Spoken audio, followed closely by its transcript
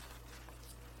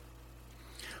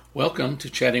Welcome to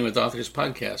Chatting with Authors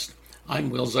podcast. I'm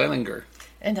Will Zeilinger.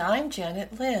 And I'm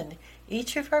Janet Lynn.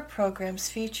 Each of our programs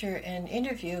feature an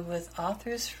interview with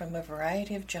authors from a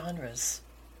variety of genres.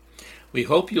 We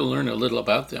hope you'll learn a little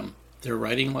about them, their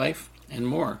writing life, and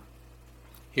more.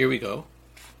 Here we go.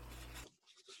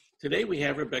 Today we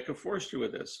have Rebecca Forster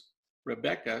with us.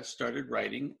 Rebecca started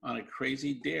writing on a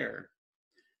crazy dare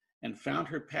and found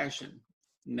her passion.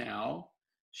 Now,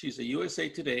 she's a USA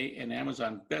Today and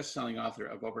Amazon best-selling author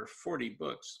of over 40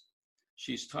 books.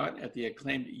 She's taught at the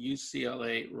acclaimed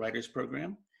UCLA Writers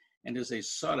Program and is a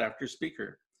sought-after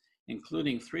speaker,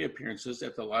 including 3 appearances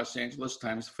at the Los Angeles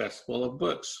Times Festival of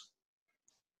Books.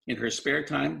 In her spare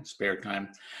time,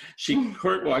 she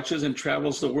court watches and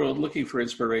travels the world looking for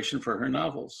inspiration for her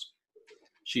novels.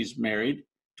 She's married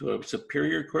to a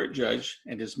Superior Court judge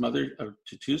and is mother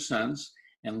to 2 sons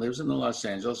and lives in the Los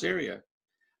Angeles area.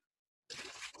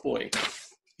 Boy,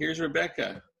 here's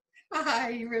Rebecca.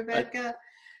 Hi, Rebecca.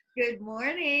 Good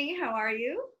morning. How are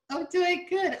you? I'm doing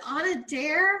good. On a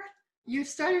dare? You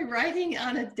started writing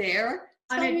on a dare?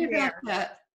 Tell me about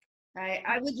that.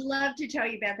 I would love to tell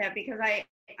you about that because I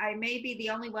may be the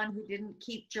only one who didn't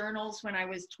keep journals when I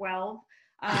was 12.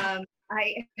 I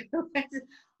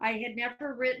had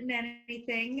never written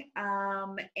anything,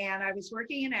 and I was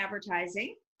working in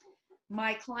advertising.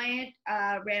 My client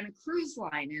ran a cruise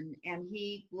line, and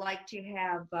he liked to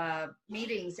have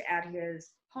meetings at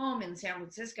his home in San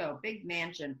Francisco, big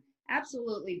mansion,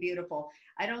 absolutely beautiful.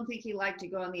 I don't think he liked to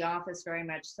go in the office very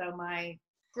much, so my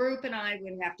group and I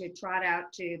would have to trot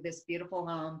out to this beautiful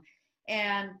home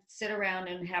and sit around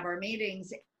and have our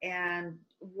meetings. And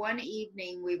one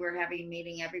evening we were having a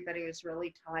meeting, everybody was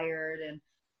really tired, and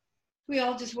we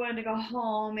all just wanted to go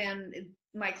home, and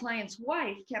my client's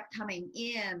wife kept coming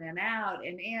in and out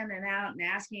and in and out and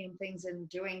asking him things and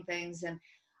doing things. And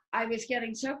I was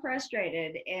getting so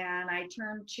frustrated, and I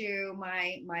turned to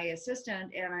my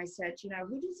assistant and I said,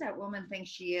 who does that woman think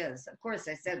she is? Of course,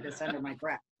 I said this under my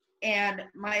breath. And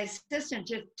my assistant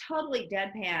just totally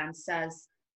deadpan says,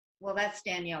 well, that's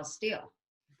Danielle Steele.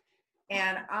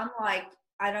 And I'm like,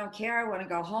 I don't care. I want to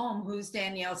go home. Who's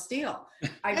Danielle Steele?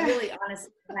 I really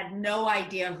honestly had no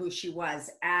idea who she was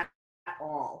at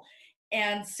all.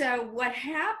 And so what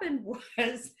happened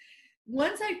was,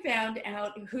 once I found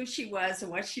out who she was and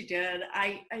what she did,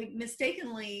 I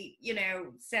mistakenly,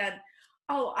 said,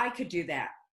 oh, I could do that.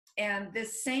 And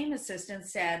this same assistant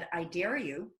said, I dare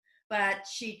you. But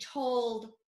she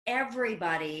told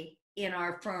everybody in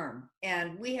our firm,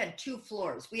 and we had 2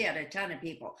 floors. We had a ton of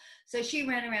people. So she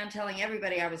ran around telling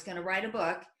everybody I was going to write a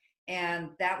book, and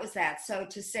that was that. So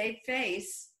to save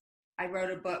face, I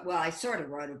wrote a book. Well, I sort of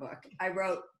wrote a book. I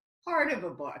wrote part of a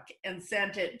book and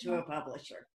sent it to a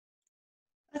publisher.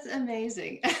 That's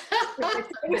amazing.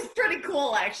 It was pretty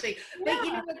cool, actually. But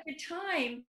at the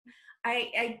time,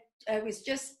 I was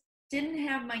just didn't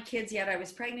have my kids yet. I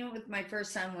was pregnant with my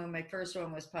first son when my first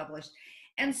one was published,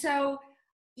 and so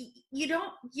you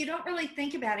don't really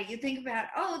think about it. You think about,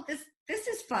 oh, this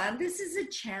is fun. This is a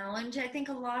challenge. I think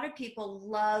a lot of people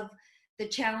love the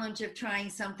challenge of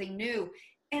trying something new,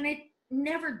 and it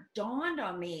never dawned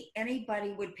on me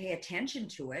anybody would pay attention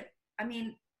to it. I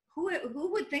mean, who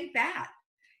would think that?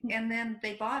 And then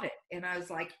they bought it, and I was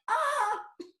like,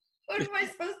 what am I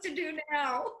supposed to do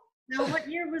now? Now, what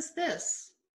year was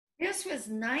this? This was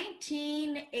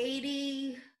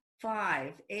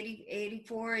 1985,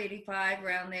 84, 85,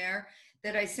 around there,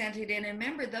 that I sent it in. And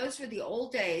remember, those were the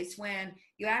old days when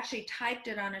you actually typed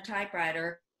it on a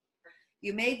typewriter.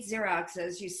 You made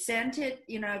Xeroxes, you sent it,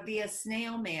 via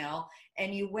snail mail,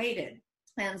 and you waited.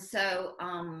 And so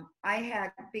I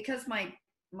had, because my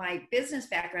business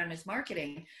background is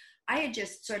marketing, I had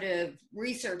just sort of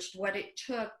researched what it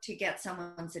took to get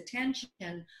someone's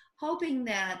attention, hoping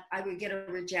that I would get a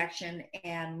rejection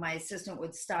and my assistant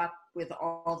would stop with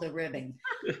all the ribbing.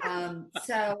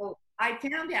 So I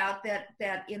found out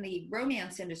that in the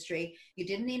romance industry, you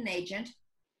didn't need an agent.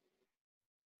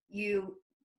 You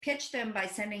pitched them by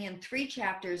sending in 3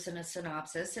 chapters and a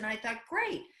synopsis. And I thought,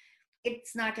 great,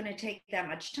 it's not going to take that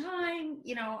much time.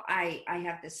 I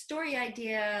have this story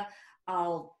idea.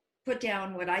 I'll put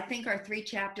down what I think are 3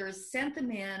 chapters, sent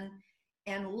them in.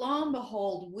 And lo and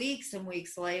behold, weeks and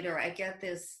weeks later, I get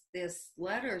this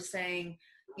letter saying,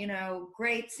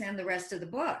 great, send the rest of the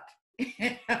book.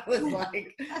 And I was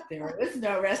like, there is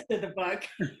no rest of the book.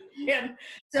 And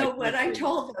so what I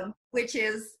told them, which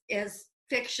is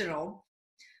fictional,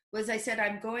 was I said,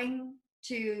 I'm going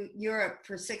to Europe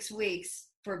for 6 weeks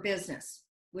for business,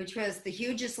 which was the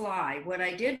hugest lie. What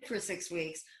I did for 6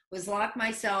 weeks was lock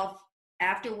myself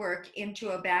after work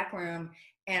into a back room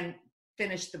and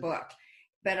finish the book.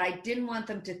 but I didn't want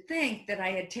them to think that I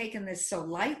had taken this so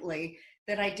lightly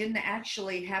that I didn't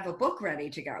actually have a book ready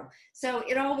to go. So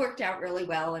it all worked out really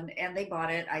well, and they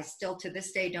bought it. I still to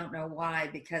this day don't know why,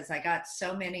 because I got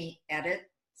so many edits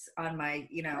on my,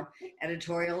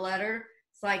 editorial letter.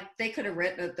 It's like they could have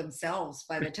written it themselves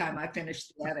by the time I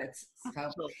finished the edits.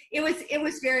 So it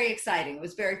was very exciting. It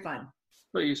was very fun.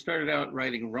 So you started out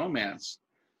writing romance.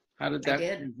 How did that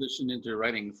transition into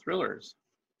writing thrillers?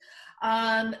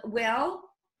 Well,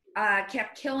 I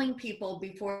kept killing people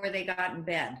before they got in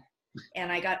bed,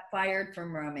 and I got fired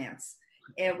from romance.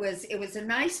 It was a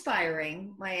nice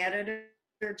firing. My editor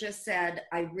just said,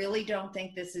 "I really don't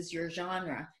think this is your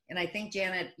genre." And I think,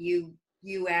 Janet, you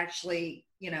actually,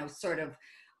 sort of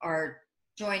are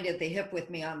joined at the hip with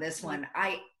me on this one.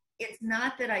 It's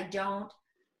not that I don't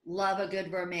love a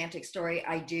good romantic story.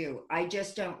 I do. I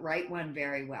just don't write one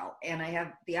very well. And I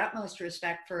have the utmost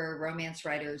respect for romance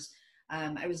writers.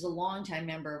 I was a longtime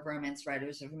member of Romance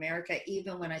Writers of America,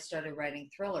 even when I started writing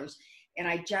thrillers. And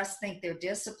I just think their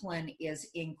discipline is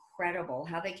incredible.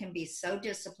 How they can be so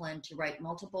disciplined to write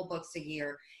multiple books a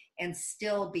year and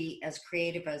still be as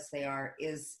creative as they are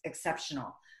is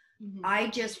exceptional. Mm-hmm. I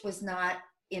just was not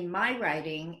in my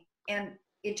writing, and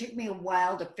it took me a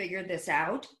while to figure this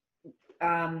out.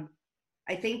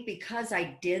 I think because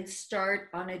I did start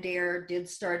on a dare, did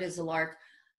start as a lark,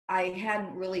 I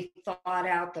hadn't really thought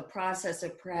out the process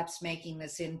of perhaps making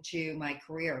this into my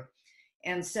career.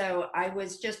 And so I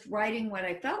was just writing what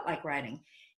I felt like writing.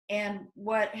 And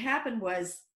what happened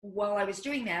was, while I was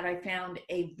doing that, I found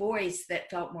a voice that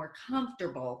felt more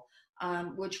comfortable,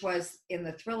 which was in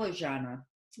the thriller genre.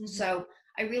 Mm-hmm. So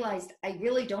I realized I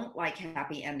really don't like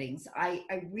happy endings. I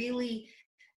really,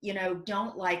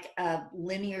 don't like a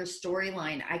linear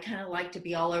storyline. I kind of like to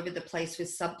be all over the place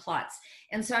with subplots.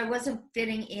 And so I wasn't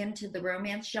fitting into the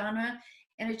romance genre.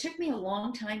 And it took me a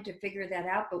long time to figure that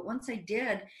out. But once I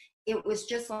did, it was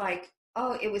just like,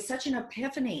 oh, it was such an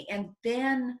epiphany. And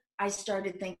then I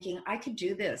started thinking I could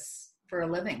do this for a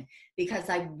living because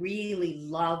I really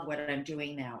love what I'm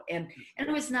doing now. And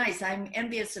it was nice. I'm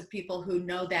envious of people who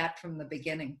know that from the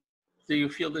beginning. Do you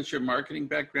feel that your marketing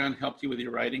background helped you with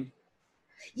your writing?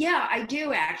 Yeah, I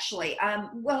do actually.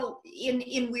 Well,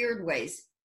 in weird ways.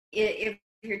 If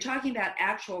you're talking about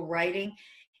actual writing,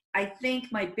 I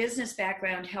think my business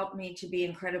background helped me to be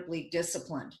incredibly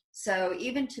disciplined. So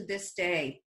even to this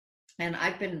day, and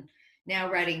I've been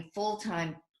now writing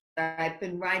full-time, I've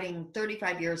been writing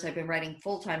 35 years, I've been writing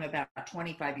full-time about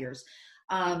 25 years.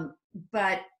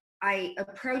 But I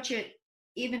approach it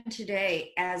even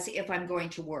today as if I'm going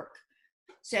to work.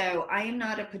 So I am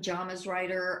not a pajamas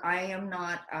writer. I am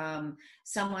not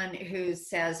someone who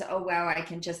says, oh, wow, I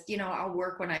can just, I'll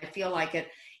work when I feel like it.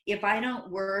 If I don't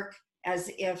work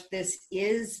as if this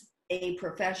is a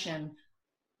profession,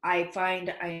 I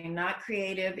find I am not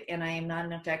creative and I am not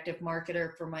an effective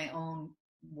marketer for my own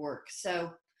work. So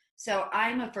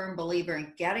I'm a firm believer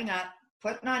in getting up,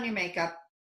 putting on your makeup,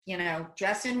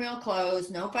 dress in real clothes,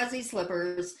 no fuzzy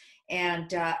slippers.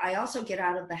 And I also get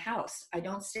out of the house. I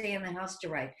don't stay in the house to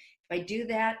write. If I do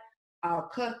that, I'll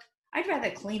cook. I'd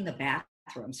rather clean the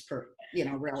bathrooms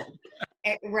really,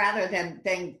 rather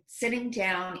than sitting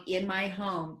down in my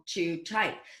home to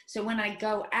type. So when I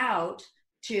go out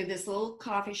to this little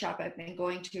coffee shop I've been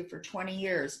going to for 20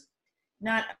 years,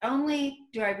 not only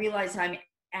do I realize I'm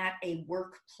at a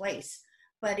workplace,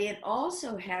 but it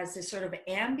also has this sort of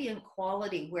ambient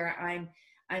quality where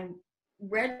I'm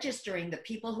registering the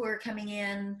people who are coming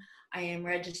in. I am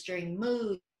registering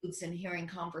moods and hearing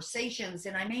conversations,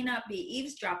 and I may not be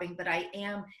eavesdropping, but I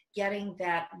am getting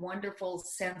that wonderful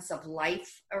sense of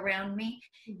life around me.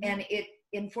 Mm-hmm. And it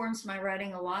informs my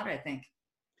writing a lot, I think.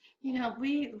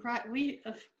 We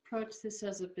approach this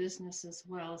as a business as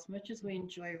well, as much as we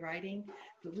enjoy writing,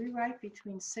 but we write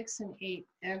between 6 and 8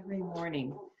 every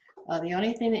morning. The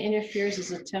only thing that interferes is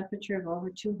a temperature of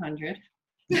over 200.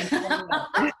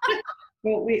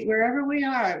 But wherever we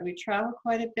are, we travel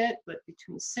quite a bit, but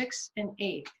between 6 and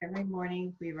 8 every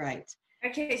morning we write.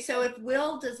 Okay, so if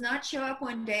Will does not show up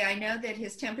one day, I know that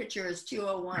his temperature is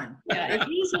 201. Yeah, if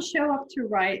he doesn't show up to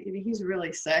write, he's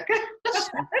really sick.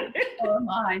 So am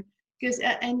I.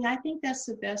 And I think that's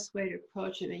the best way to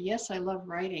approach it. And yes, I love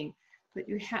writing, but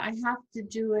I have to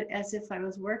do it as if I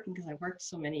was working because I worked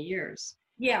so many years.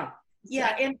 Yeah,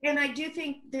 yeah, and I do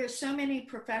think there's so many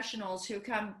professionals who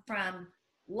come from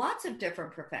lots of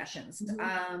different professions,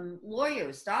 mm-hmm.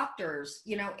 Lawyers, doctors,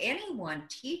 anyone,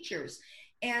 teachers.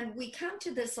 And we come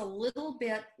to this a little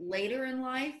bit later in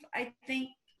life, I think.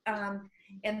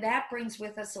 And that brings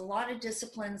with us a lot of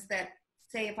disciplines that,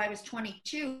 say, if I was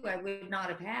 22, I would not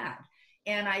have had.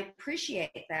 And I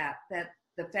appreciate that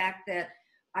the fact that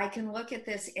I can look at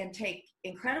this and take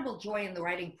incredible joy in the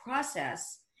writing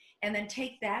process, and then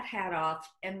take that hat off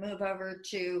and move over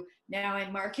to, now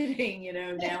I'm marketing,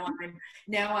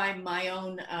 now I'm my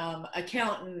own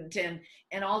accountant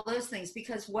and all those things,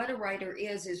 because what a writer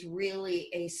is really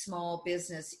a small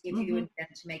business if you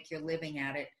intend to make your living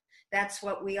at it. That's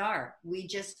what we are. We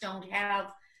just don't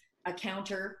have a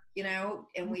counter,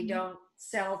 and we don't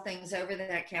sell things over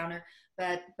that counter,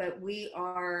 but we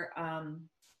are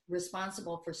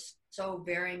responsible for so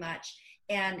very much.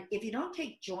 And if you don't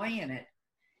take joy in it,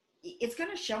 it's going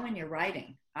to show in your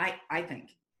writing, I think.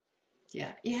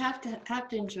 Yeah, you have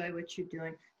to enjoy what you're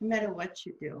doing, no matter what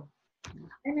you do.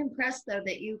 I'm impressed, though,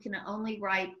 that you can only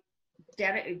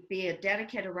be a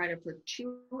dedicated writer for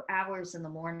 2 hours in the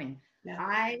morning. Yeah.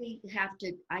 I have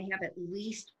at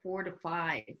least 4 to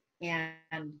 5,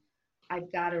 and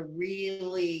I've got to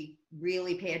really,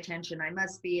 really pay attention. I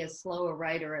must be as slow a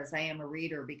writer as I am a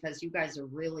reader, because you guys are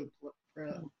really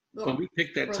Well, we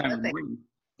picked that time of morning.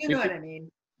 You know what I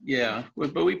mean? Yeah,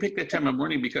 but we picked that time of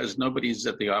morning because nobody's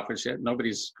at the office yet.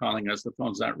 Nobody's calling us. The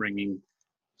phone's not ringing.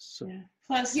 So. Yeah.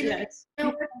 Plus, it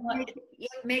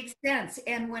makes sense.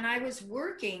 And when I was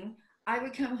working, I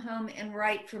would come home and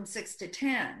write from 6 to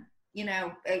 10.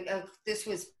 This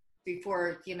was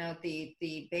before the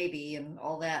baby and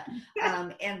all that,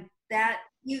 and that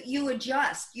you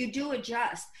adjust. You do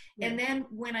adjust. Yeah. And then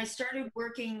when I started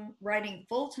writing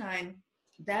full time,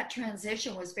 that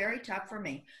transition was very tough for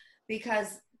me,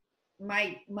 because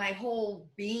my whole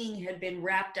being had been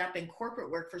wrapped up in corporate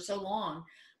work for so long.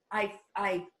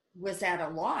 I was at a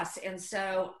loss. And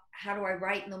so how do I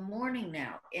write in the morning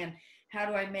now? And how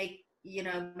do I make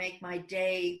my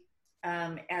day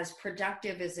as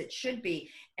productive as it should be?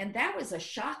 And that was a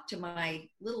shock to my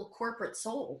little corporate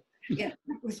soul. It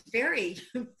was very,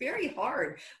 very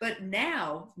hard. But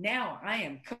now I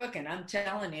am cooking. I'm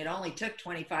telling you, it only took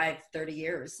 25, 30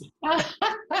 years.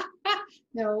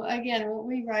 No, again,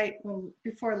 we write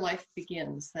before life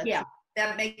begins. Yeah,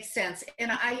 that makes sense. And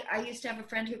I used to have a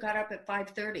friend who got up at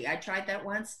 5:30. I tried that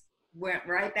once, went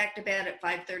right back to bed at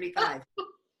 5:35.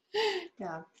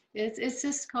 Yeah, it's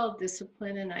just called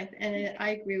discipline, and I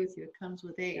agree with you. It comes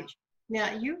with age. Yeah.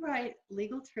 Now, you write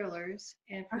legal thrillers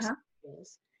and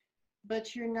procedurals,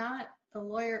 but you're not a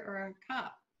lawyer or a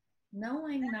cop. No,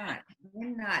 I'm not.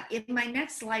 In my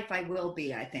next life, I will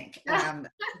be, I think.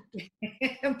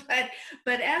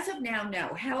 But as of now,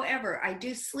 no. However, I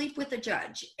do sleep with a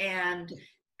judge, and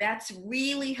that's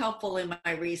really helpful in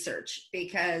my research,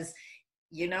 because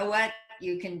you know what?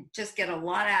 You can just get a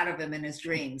lot out of him in his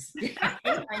dreams.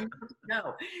 I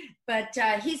know. But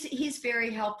he's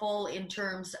very helpful in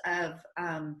terms of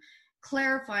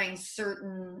clarifying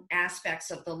certain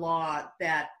aspects of the law,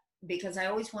 because I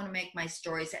always want to make my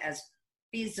stories as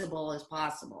feasible as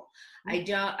possible.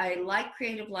 I like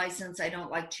creative license. I don't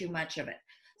like too much of it.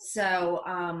 So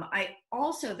I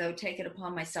also, though, take it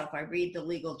upon myself. I read the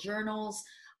legal journals.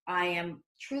 I am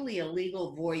truly a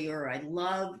legal voyeur. I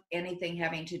love anything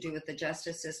having to do with the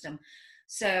justice system.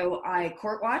 So I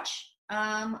court watch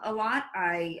a lot.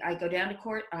 I go down to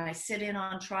court. I sit in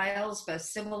on trials, both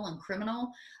civil and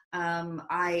criminal.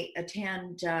 I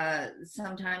attend,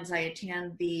 sometimes I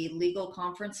attend the legal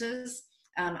conferences.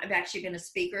 I've actually been a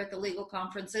speaker at the legal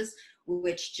conferences,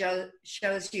 which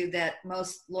shows you that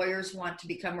most lawyers want to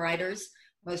become writers.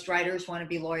 Most writers want to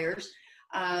be lawyers.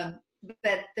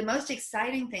 But the most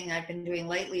exciting thing I've been doing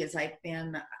lately is I've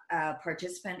been a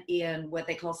participant in what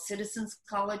they call citizens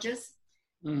colleges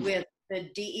with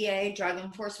the DEA, Drug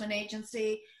Enforcement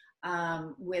Agency,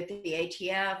 with the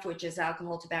ATF, which is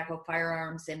alcohol, tobacco,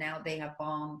 firearms, and now they have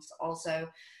bombs also.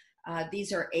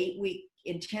 These are 8-week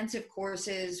intensive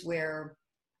courses where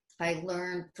I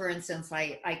learned, for instance,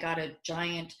 I got a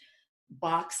giant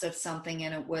box of something,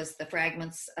 and it was the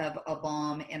fragments of a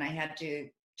bomb, and I had to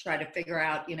try to figure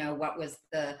out, what was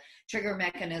the trigger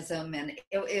mechanism, and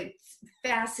it's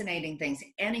fascinating things.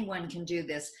 Anyone can do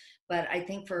this, but I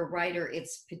think for a writer,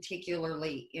 it's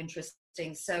particularly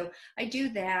interesting. So I do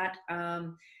that.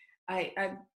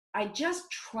 I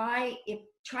just try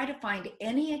to find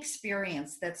any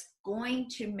experience that's going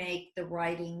to make the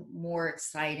writing more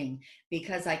exciting,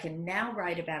 because I can now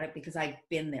write about it because I've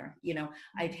been there.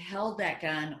 I've held that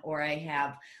gun, or I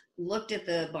have looked at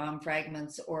the bomb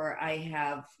fragments, or I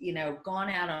have, gone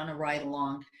out on a ride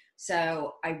along.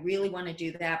 So I really want to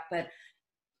do that. But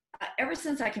ever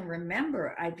since I can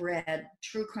remember, I've read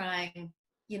true crime,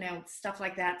 stuff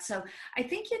like that. So I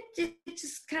think it's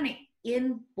just kind of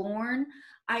inborn.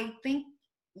 I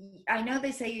know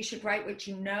they say you should write what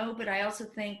you know, but I also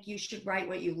think you should write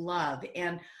what you love.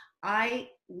 And I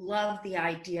love the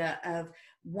idea of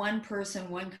one person,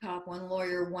 one cop, one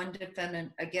lawyer, one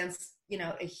defendant against,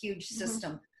 a huge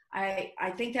system.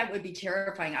 I think that would be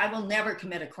terrifying. I will never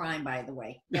commit a crime, by the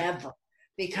way, never,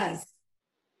 because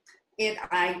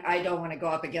I don't want to go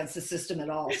up against the system at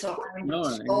all. So I'm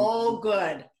so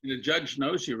good. The judge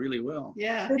knows you really well.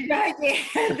 Yeah. That's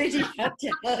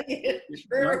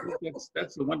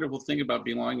the wonderful thing about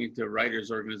belonging to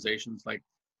writers' organizations like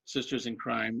Sisters in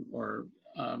Crime or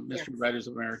Mystery Writers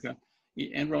of America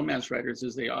and romance writers,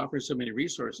 is they offer so many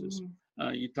resources.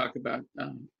 You talk about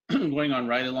going on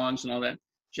ride-alongs and all that.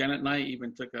 Janet and I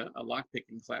even took a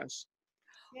lockpicking class.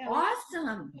 Yeah,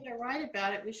 awesome. We're going to write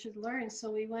about it. We should learn. So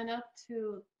we went up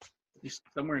to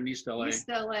somewhere in East LA. East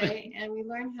LA, and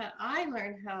I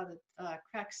learned how to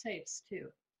crack safes too.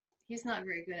 He's not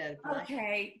very good at it.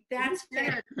 Okay, that's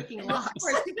fair. Of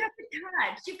course, you got the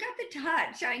touch. You've got the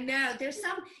touch. I know.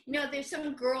 There's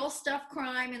some girl stuff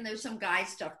crime and there's some guy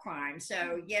stuff crime.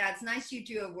 So yeah, it's nice you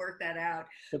two have worked that out.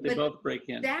 But they both break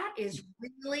in. That is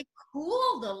really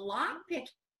cool. The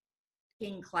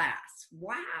lockpicking class.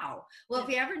 Wow. Well, if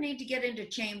you ever need to get into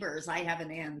chambers, I have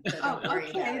an in. So don't worry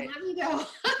about it. Let me go.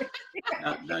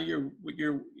 Now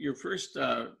your first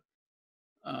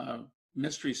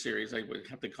mystery series, I would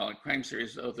have to call it crime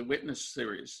series, of the Witness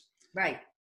series. Right.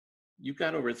 You've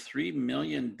got over 3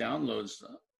 million downloads.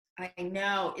 I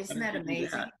know. Isn't that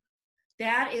amazing?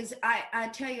 That is, I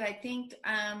tell you, I think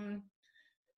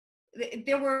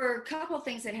there were a couple of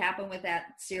things that happened with that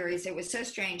series. It was so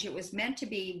strange. It was meant to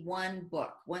be one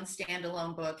book, one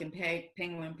standalone book, and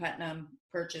Penguin Putnam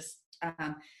purchased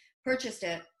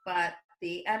it, but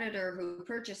the editor who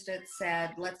purchased it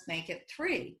said, let's make it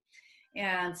 3.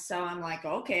 And so I'm like,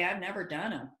 okay, I've never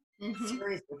done a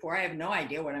series before. I have no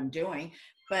idea what I'm doing.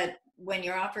 But when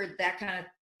you're offered that kind of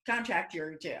contract,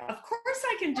 of course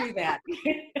I can do that.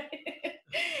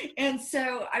 And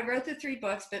so I wrote the 3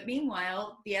 books. But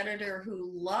meanwhile, the editor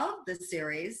who loved the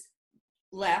series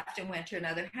left and went to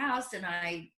another house. And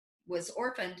I was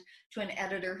orphaned to an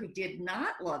editor who did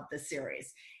not love the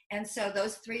series. And so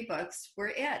those 3 books were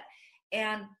it.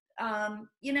 And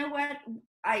you know what?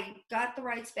 I got the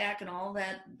rights back and all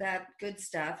that good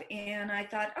stuff. And I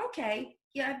thought, okay,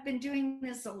 yeah, I've been doing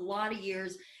this a lot of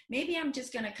years. Maybe I'm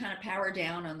just going to kind of power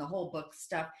down on the whole book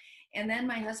stuff. And then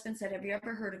my husband said, have you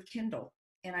ever heard of Kindle?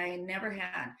 And I never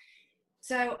had.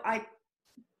 So I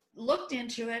looked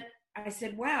into it. I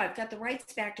said, wow, I've got the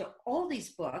rights back to all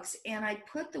these books. And I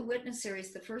put the Witness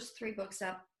series, the first 3 books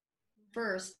up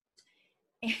first.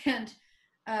 And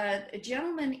a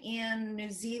gentleman in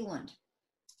New Zealand,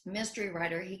 mystery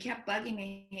writer, he kept bugging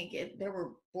me. There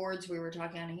were boards we were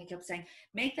talking on, and he kept saying,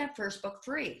 make that first book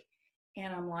free.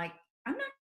 And I'm like, I'm not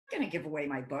going to give away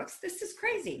my books. This is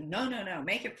crazy. No,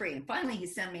 make it free. And finally he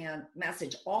sent me a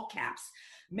message, all caps,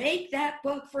 make that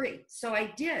book free. So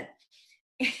I did.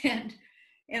 And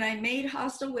I made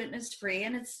Hostile Witness free,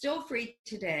 and it's still free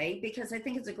today because I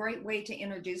think it's a great way to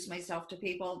introduce myself to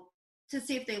people to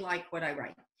see if they like what I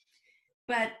write.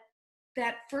 But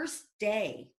that first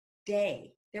day,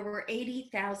 there were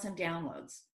 80,000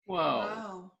 downloads.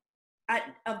 Wow.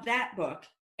 Of that book.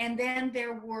 And then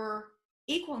there were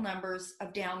equal numbers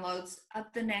of downloads of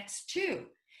the next 2.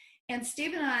 And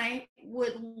Steve and I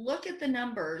would look at the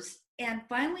numbers, and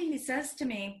finally he says to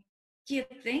me, do you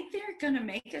think they're going to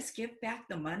make us give back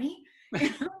the money?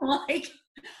 And I'm like,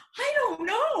 I don't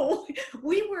know.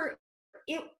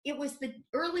 It was the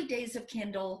early days of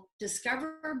Kindle.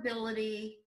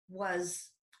 Discoverability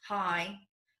was high,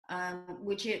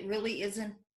 which it really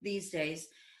isn't these days.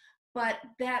 But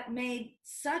that made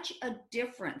such a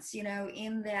difference,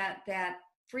 in that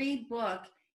free book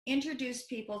introduced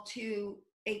people to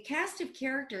a cast of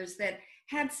characters that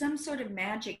had some sort of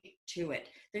magic to it.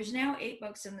 There's now 8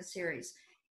 books in the series.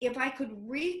 If I could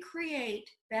recreate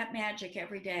that magic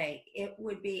every day, it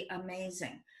would be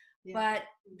amazing. Yeah. But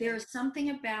there's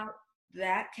something about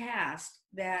that cast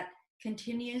that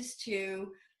continues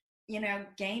to,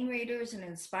 gain readers and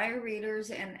inspire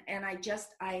readers. And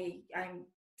I'm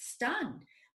stunned,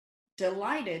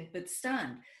 delighted, but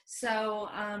stunned. So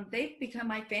they've become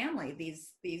my family,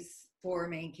 these 4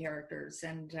 main characters.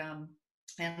 And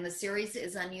the series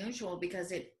is unusual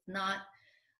because it's not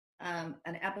an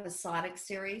episodic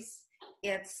series.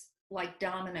 It's like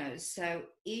dominoes. So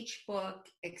each book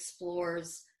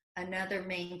explores another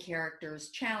main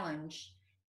character's challenge,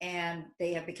 and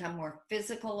they have become more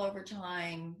physical over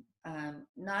time.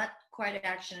 Not quite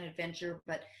action adventure,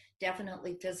 but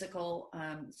definitely physical,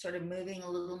 sort of moving a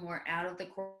little more out of the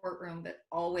courtroom, but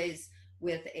always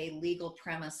with a legal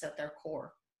premise at their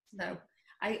core. So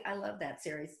I love that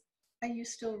series. Are you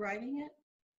still writing it?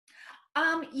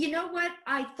 You know what?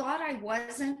 I thought I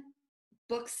wasn't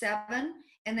book 7,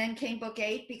 And then came book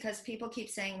 8 because people keep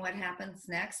saying what happens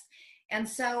next. And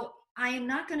so I am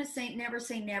not going to say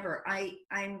never.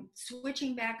 I'm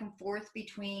switching back and forth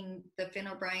between the Finn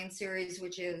O'Brien series,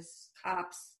 which is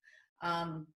Cops,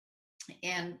 and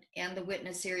the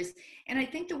Witness series. And I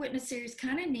think the Witness series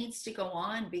kind of needs to go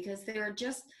on because there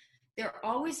are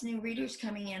always new readers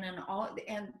coming in, and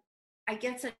I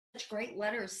get such great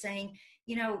letters saying,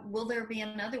 will there be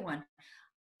another one?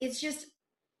 It's just,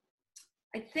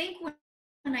 I think when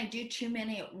I do too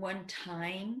many at one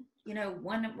time,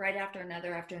 one right after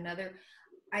another,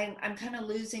 I'm kind of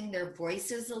losing their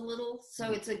voices a little.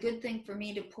 So it's a good thing for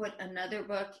me to put another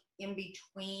book in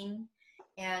between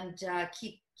and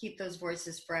keep those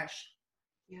voices fresh.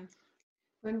 Yeah.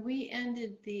 When we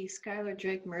ended the Skylar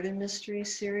Drake Murder Mystery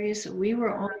series, we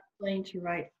were only planning to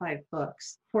write 4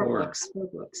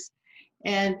 books.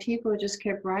 And people just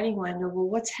kept writing one. Well,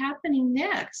 what's happening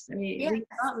next? I mean, Yes. we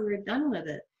thought we were done with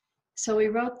it. So we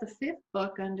wrote the 5th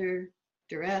book under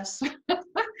duress to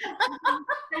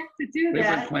do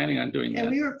that. We were planning on doing that.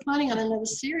 And we were planning on another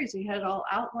series. We had it all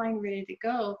outlined, ready to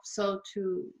go. So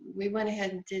we went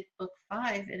ahead and did book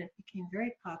 5, and it became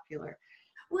very popular.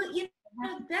 Well,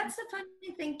 that's the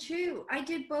funny thing too. I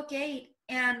did book 8,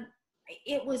 and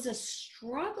it was a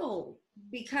struggle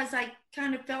because I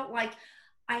kind of felt like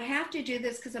I have to do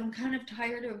this because I'm kind of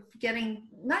tired of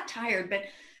not tired, but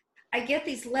I get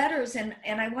these letters, and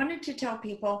I wanted to tell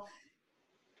people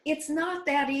it's not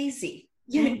that easy.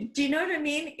 Do you know what I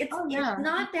mean? It's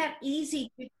not that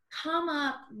easy to come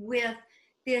up with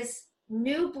this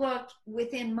new book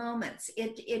within moments.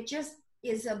 It just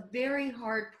is a very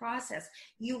hard process.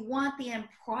 You want the end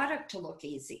product to look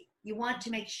easy. You want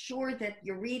to make sure that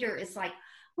your reader is like,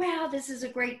 wow, this is a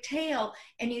great tale.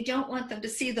 And you don't want them to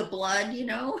see the blood,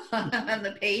 on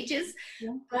the pages.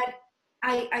 Yeah. But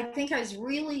I think I was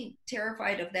really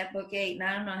terrified of that book 8. And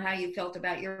I don't know how you felt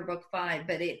about your book 5,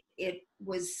 but it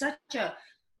was such a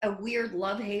weird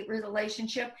love-hate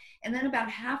relationship. And then about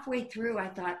halfway through, I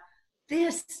thought,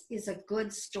 this is a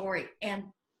good story. And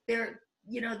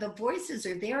the voices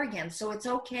are there again. So it's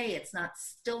okay. It's not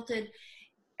stilted.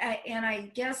 And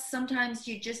I guess sometimes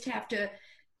you just have to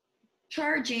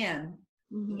charge in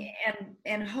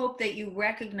and hope that you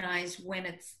recognize when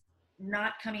it's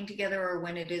not coming together or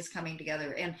when it is coming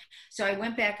together. And so I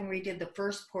went back and redid the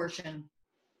first portion,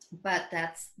 but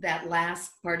that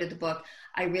last part of the book,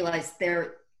 I realized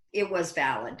it was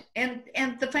valid. And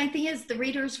the funny thing is the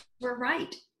readers were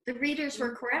right. The readers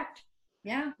were correct.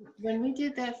 Yeah. When we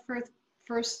did that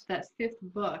that 5th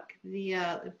book,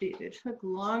 it took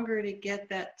longer to get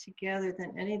that together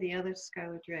than any of the other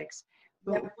Skylar Drakes.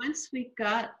 But once we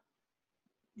got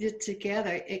it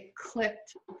together, it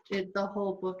clicked. The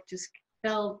whole book just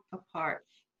fell apart,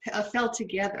 fell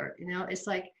together. It's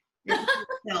like it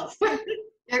itself.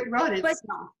 It wrote itself.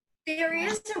 But there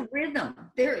is a rhythm.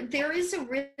 There is a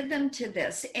rhythm to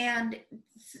this, and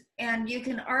you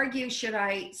can argue, should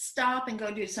I stop and go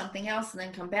do something else and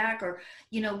then come back, or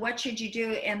what should you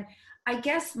do? And I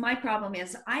guess my problem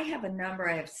is I have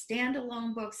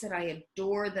standalone books that I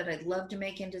adore that I'd love to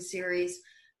make into series.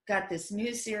 Got this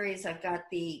new series. I've got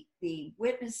the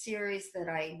Witness series that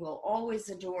I will always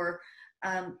adore.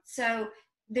 So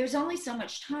there's only so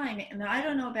much time. And I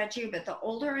don't know about you, but the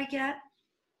older I get,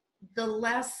 the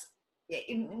less,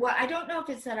 I don't know if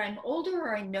it's that I'm older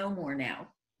or I know more now.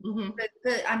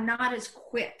 But I'm not as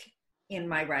quick in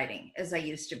my writing as I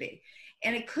used to be.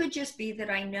 And it could just be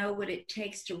that I know what it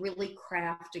takes to really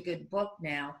craft a good book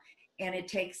now, and it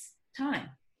takes time.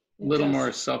 A little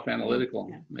more self-analytical,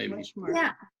 maybe. Much more.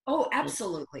 Yeah. Oh,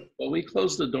 absolutely. Well, we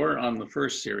closed the door on the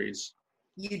first series.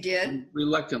 You did?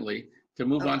 Reluctantly, to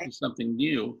move on to something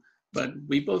new. But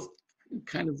we both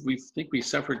we think we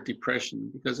suffered depression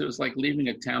because it was like leaving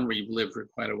a town where you've lived for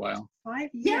quite a while. 5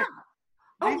 years. Yeah.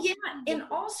 Oh, yeah. And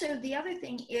also the other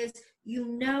thing is,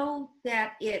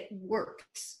 that it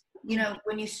works.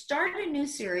 When you start a new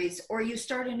series or you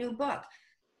start a new book,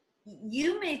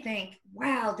 you may think,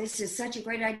 wow, this is such a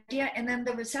great idea. And then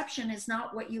the reception is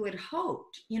not what you had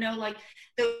hoped.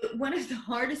 One of the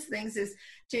hardest things is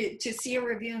to see a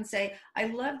review and say, I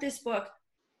love this book,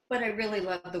 but I really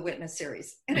love the Witness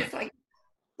series. And it's like,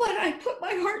 but I put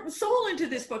my heart and soul into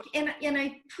this book. And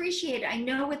I appreciate it. I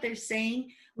know what they're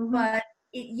saying, but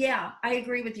I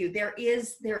agree with you. There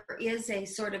is a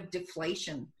sort of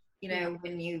deflation,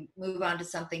 when you move on to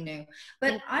something new.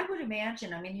 But I would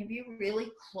imagine, have you really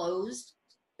closed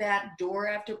that door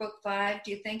after book 5?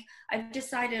 Do you think? I've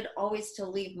decided always to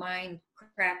leave mine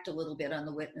cracked a little bit on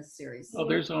the Witness series. Oh,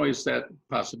 there's always that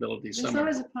possibility somewhere.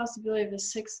 There's always a possibility of a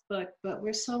 6th book, but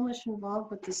we're so much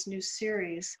involved with this new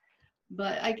series.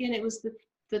 But again, it was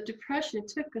the the depression, it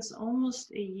took us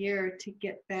almost a year to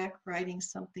get back writing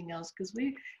something else because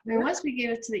once we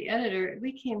gave it to the editor,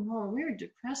 we came home, we were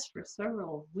depressed for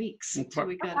several weeks until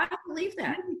we got I believe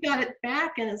that. we got it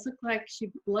back, and it looked like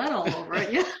she bled all over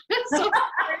it. Yeah. So,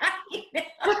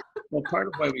 Well, part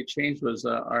of why we changed was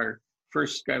our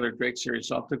first Skylar Drake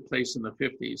series all took place in the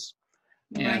 50s.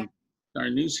 And our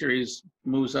new series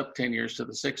moves up 10 years to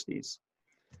the 60s.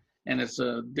 And it's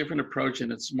a different approach,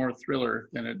 and it's more thriller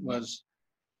than it was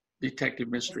detective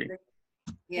mystery.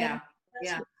 Yeah.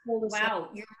 that's Yeah. what pulled us up. Wow,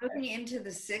 you're moving into the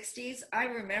 60s? I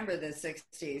remember the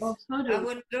 60s. Oh, so do I we.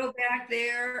 wouldn't go back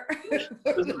there. This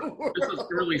is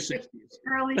early 60s.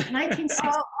 Early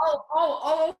 1960s.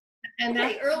 Oh, And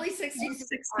okay, that early 60s is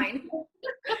fine.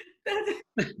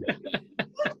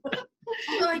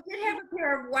 Although I did have a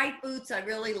pair of white boots I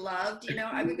really loved. You know,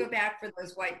 I would go back for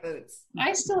those white boots.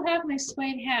 I still have my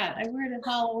suede hat. I wear it at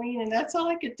Halloween, and that's all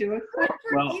I could do it for. Good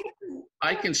for Well, you.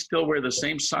 I can still wear the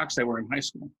same socks I wore in high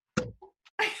school.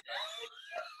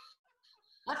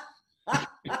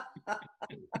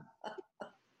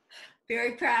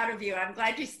 Very proud of you. I'm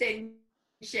glad you stayed in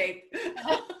shape.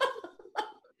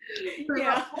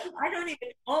 Yeah, I don't even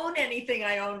own anything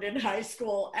I owned in high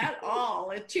school at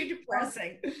all. It's too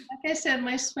depressing. Like I said,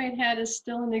 my suede hat is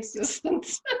still in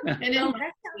existence. And in Well,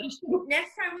 my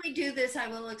next time we do this, I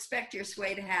will expect your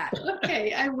suede hat.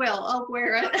 okay, I will. I'll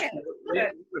wear it. Okay. We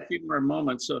have a few more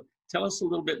moments. So tell us a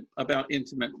little bit about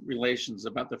intimate relations,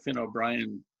 about the Finn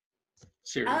O'Brien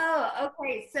series. Oh,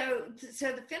 okay. So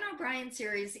the Finn O'Brien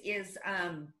series is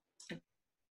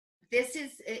this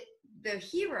is the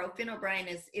hero. Finn O'Brien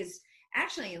is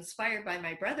actually inspired by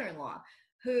my brother-in-law,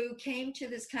 who came to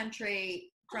this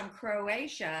country from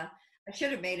Croatia. I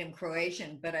should have made him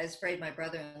Croatian, but I was afraid my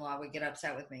brother-in-law would get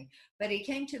upset with me. But he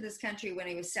came to this country when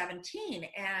he was 17,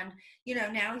 and you know,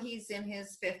 now he's in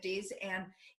his 50s. And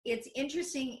it's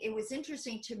interesting. It was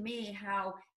interesting to me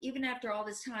how even after all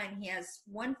this time, he has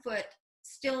one foot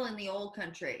still in the old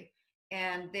country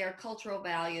and their cultural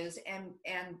values, and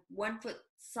one foot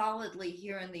solidly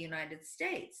here in the United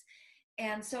States.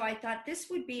 And so I thought this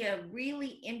would be a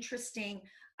really interesting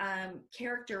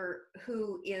character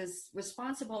who is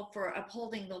responsible for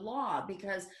upholding the law,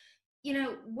 because, you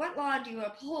know, what law do you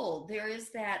uphold? There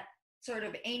is that sort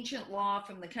of ancient law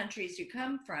from the countries you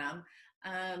come from,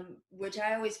 which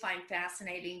I always find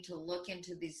fascinating to look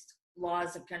into these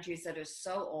laws of countries that are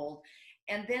so old.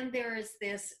 And then there is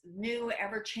this new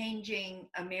ever-changing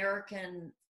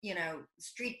American, you know,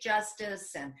 street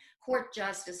justice and court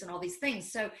justice and all these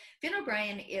things. So Finn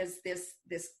O'Brien is this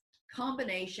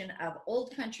combination of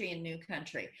old country and new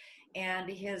country. And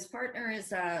his partner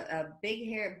is a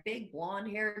big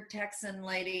blonde-haired Texan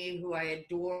lady who I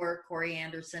adore, Corey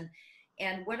Anderson.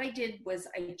 And what I did was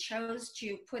I chose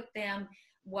to put them,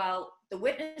 while the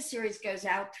Witness series goes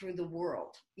out through the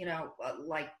world, you know,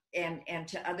 like, and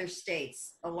to other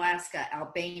states, Alaska,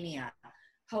 Albania,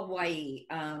 Hawaii,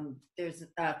 there's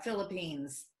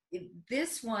Philippines.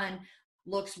 This one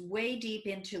looks way deep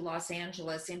into Los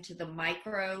Angeles, into the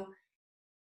micro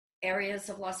areas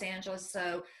of Los Angeles.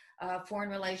 So foreign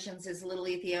relations is Little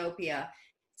Ethiopia.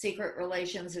 Secret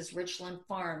relations is Richland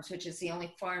Farms, which is the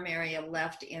only farm area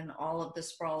left in all of the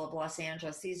sprawl of Los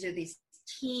Angeles. These are these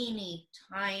teeny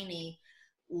tiny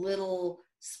little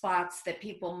spots that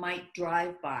people might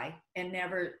drive by and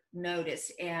never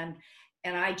notice. And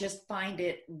I just find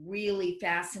it really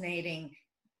fascinating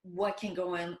what can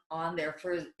go on there.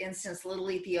 For instance,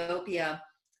 Little Ethiopia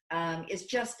is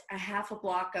just a half a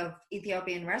block of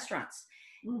Ethiopian restaurants.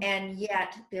 Mm. And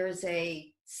yet there's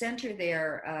a center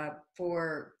there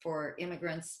for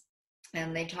immigrants,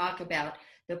 and they talk about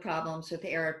the problems with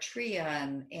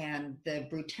Eritrea and the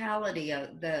brutality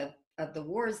of the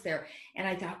wars there. And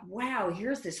I thought, wow,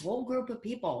 here's this whole group of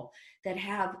people that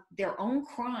have their own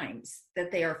crimes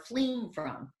that they are fleeing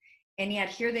from. And yet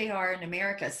here they are in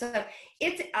America. So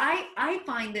I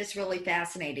find this really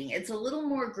fascinating. It's a little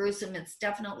more gruesome. It's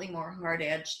definitely more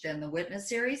hard-edged than the Witness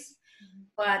series.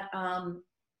 Mm-hmm.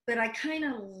 But I kind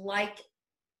of like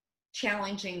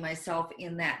challenging myself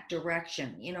in that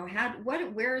direction. You know,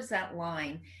 where is that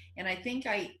line? And I think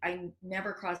I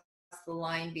never crossed the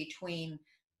line between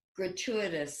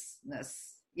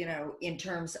gratuitousness, you know, in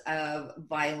terms of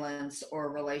violence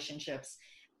or relationships.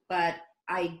 But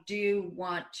I do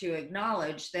want to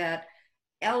acknowledge that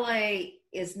LA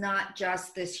is not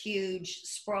just this huge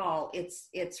sprawl.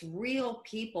 It's real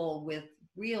people with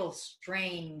real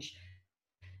strange,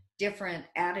 different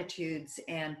attitudes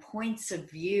and points of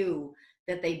view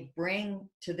that they bring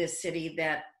to this city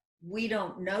that we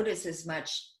don't notice as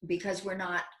much because we're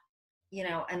not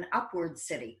an upward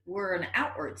city. We're an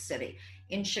outward city.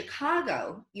 In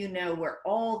Chicago, where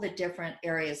all the different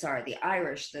areas are, the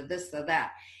Irish, the this, the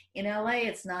that. In LA,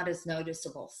 it's not as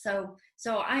noticeable. So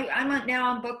I'm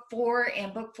now on book 4,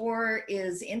 and book 4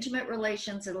 is Intimate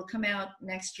Relations. It'll come out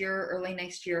next year, early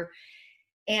next year.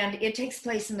 And it takes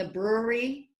place in the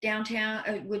Brewery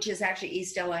downtown, which is actually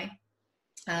East LA.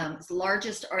 It's the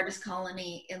largest artist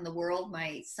colony in the world.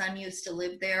 My son used to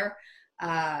live there.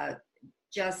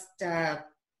 It's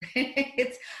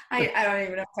I don't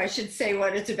even know if I should say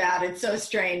what it's about. It's so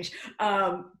strange.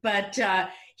 But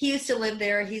he used to live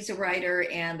there. He's a writer,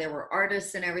 and there were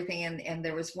artists and everything. And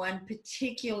there was one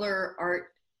particular art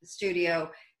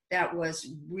studio that was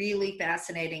really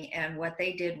fascinating. And what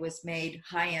they did was made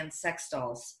high-end sex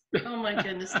dolls. Oh my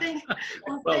goodness.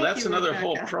 Well, that's another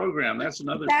whole program. That's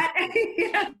another.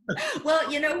 Yeah. Well,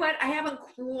 you know what? I haven't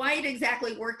quite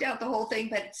exactly worked out the whole thing,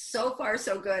 but so far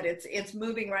so good. It's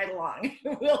moving right along.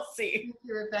 We'll see. Thank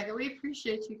you, Rebecca. We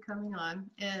appreciate you coming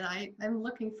on, and I'm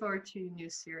looking forward to your new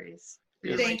series.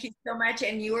 Thank you so much,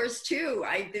 and yours too.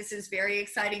 This is very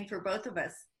exciting for both of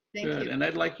us. Thank Good. you. And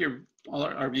I'd like all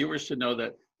our viewers to know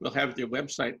that we'll have your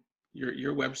website,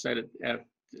 your website at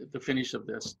the finish of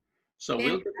this. So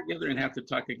we'll get together and have to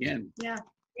talk again. Yeah.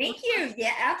 Thank you.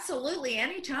 Yeah, absolutely.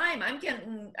 Anytime. I'm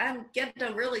getting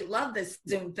to really love this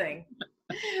Zoom thing.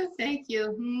 Thank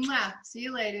you. Mwah. See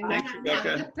you later. Thanks,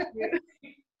 Rebecca.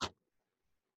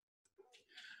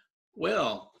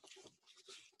 Well,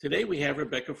 today we have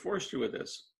Rebecca Forster with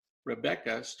us.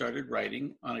 Rebecca started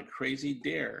writing on a crazy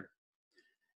dare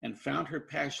and found her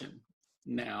passion.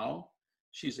 Now,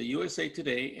 she's a USA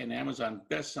Today and Amazon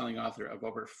best-selling author of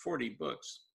over 40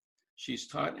 books. She's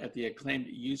taught at the acclaimed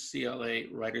UCLA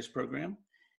Writers Program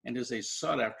and is a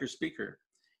sought-after speaker,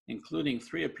 including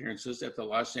 3 appearances at the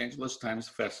Los Angeles Times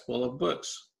Festival of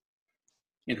Books.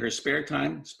 In her spare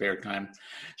time,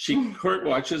 she court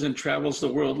watches and travels the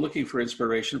world looking for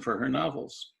inspiration for her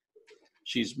novels.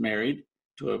 She's married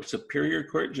to a Superior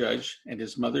Court judge and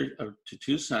is mother to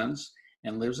 2 sons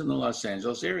and lives in the Los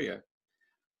Angeles area.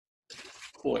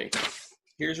 Boy,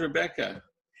 here's Rebecca.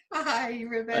 Hi,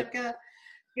 Rebecca.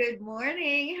 Good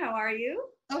morning. How are you?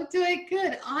 Oh, doing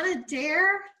good. On a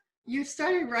dare? You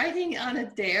started writing on a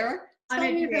dare? Tell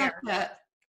me about that.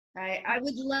 I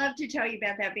would love to tell you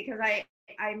about that because I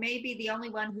may be the only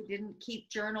one who didn't keep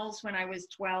journals when I was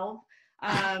 12.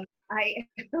 I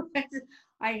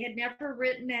had never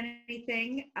written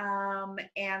anything,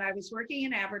 and I was working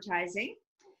in advertising.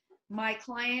 My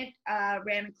client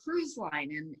ran a cruise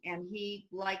line, and he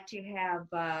liked to have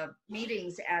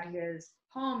meetings at his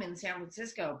home in San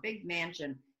Francisco, big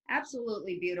mansion,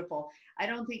 absolutely beautiful. I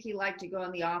don't think he liked to go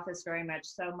in the office very much,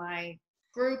 so my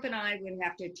group and I would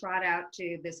have to trot out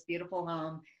to this beautiful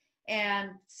home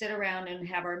and sit around and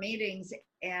have our meetings.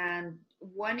 And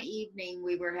one evening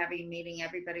we were having a meeting,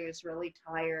 everybody was really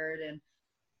tired, and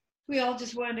we all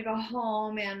just wanted to go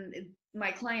home, and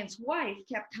my client's wife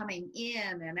kept coming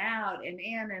in and out and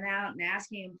in and out and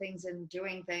asking him things and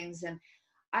doing things. And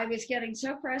I was getting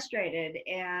so frustrated,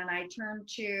 and I turned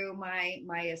to my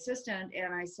assistant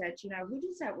and I said, who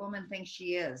does that woman think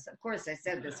she is? Of course, I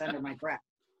said this under my breath.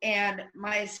 And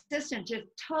my assistant just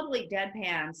totally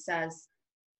deadpan says,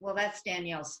 well, that's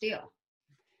Danielle Steele.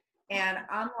 And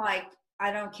I'm like,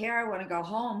 I don't care. I want to go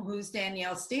home. Who's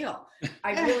Danielle Steele?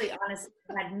 I really honestly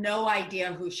had no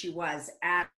idea who she was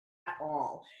at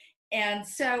all. And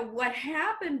so what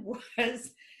happened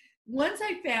was, once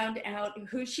I found out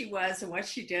who she was and what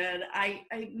she did, I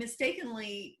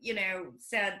mistakenly,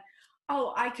 said,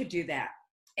 oh, I could do that.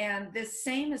 And this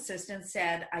same assistant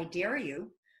said, I dare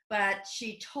you. But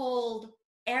she told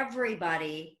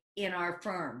everybody in our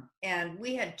firm, and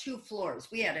we had 2 floors.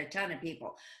 We had a ton of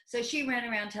people. So she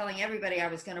ran around telling everybody I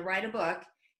was going to write a book,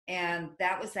 and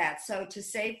that was that. So to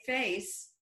save face,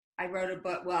 I wrote a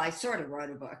book. Well, I sort of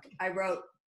wrote a book. I wrote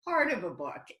part of a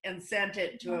book and sent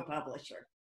it to a publisher.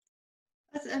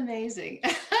 That's amazing.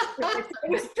 It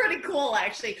was pretty cool,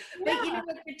 actually. But at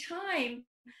the time,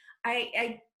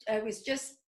 I was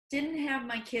just didn't have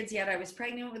my kids yet. I was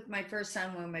pregnant with my first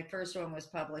son when my first one was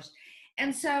published,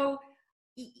 and so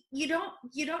you don't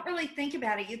really think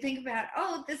about it. You think about,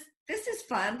 oh, this is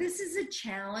fun. This is a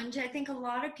challenge. I think a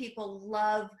lot of people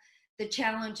love the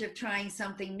challenge of trying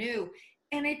something new,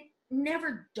 and it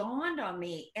never dawned on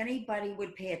me anybody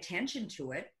would pay attention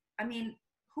to it. I mean,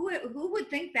 who would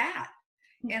think that?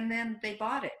 And then they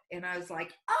bought it, and I was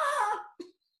like,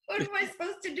 what am I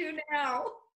supposed to do now?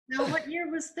 Now, what year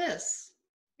was this?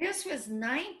 This was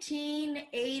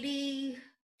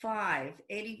 1985,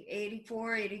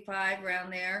 84, 85,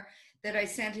 around there. that I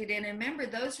sent it in. And remember,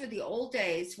 those were the old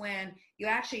days when you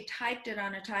actually typed it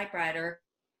on a typewriter.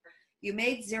 You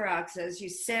made Xeroxes, you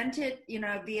sent it,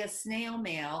 via snail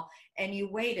mail, and you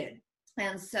waited.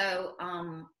 And so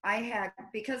I had,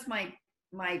 because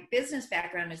my business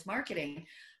background is marketing,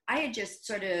 I had just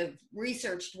sort of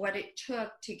researched what it took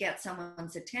to get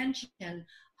someone's attention,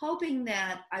 hoping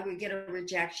that I would get a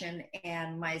rejection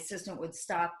and my assistant would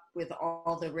stop with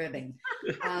all the ribbing.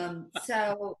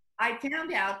 So I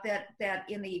found out that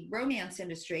in the romance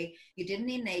industry, you didn't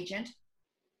need an agent.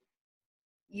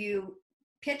 You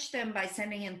pitched them by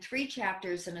sending in 3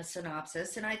 chapters and a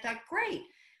synopsis. And I thought, great,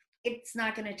 it's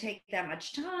not going to take that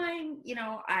much time.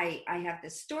 I have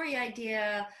this story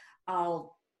idea.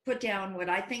 I'll put down what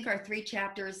I think are 3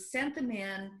 chapters, sent them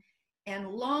in, and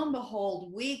lo and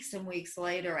behold, weeks and weeks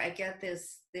later, I get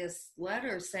this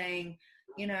letter saying,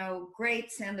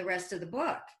 great, send the rest of the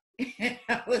book. And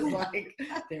I was like,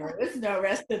 there is no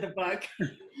rest of the book.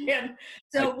 And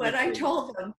so what I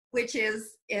told them, which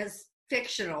is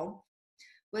fictional,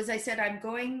 was I said, I'm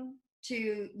going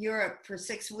to Europe for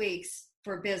 6 weeks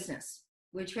for business,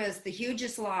 which was the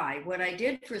hugest lie. What I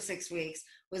did for 6 weeks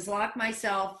was lock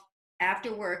myself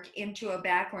after work into a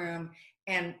back room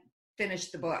and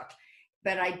finish the book.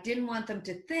 But I didn't want them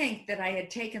to think that I had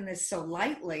taken this so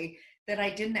lightly that I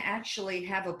didn't actually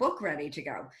have a book ready to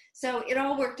go. So it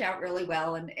all worked out really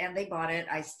well, and they bought it.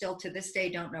 I still to this day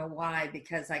don't know why,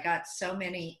 because I got so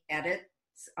many edits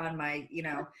on my,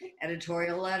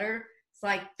 editorial letter. It's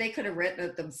like they could have written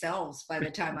it themselves by the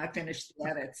time I finished the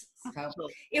edits. So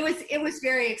it was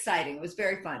very exciting. It was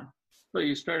very fun. So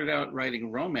you started out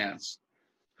writing romance.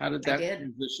 How did that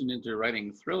transition into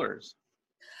writing thrillers?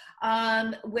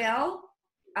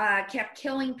 Kept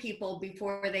killing people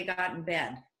before they got in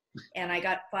bed, and I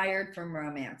got fired from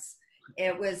romance.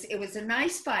 It was a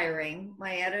nice firing.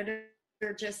 My editor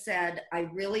just said, I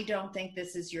really don't think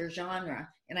this is your genre.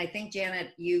 And I think, Janet,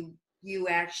 you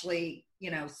actually,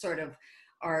 sort of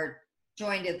are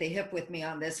joined at the hip with me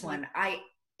on this one.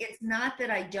 It's not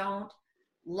that I don't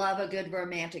love a good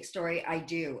romantic story. I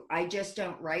do. I just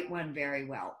don't write one very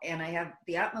well. And I have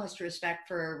the utmost respect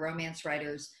for romance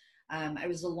writers. I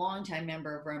was a longtime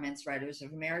member of Romance Writers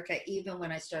of America, even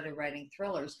when I started writing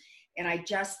thrillers. And I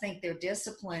just think their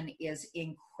discipline is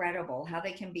incredible. How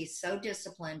they can be so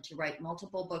disciplined to write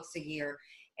multiple books a year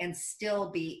and still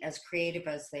be as creative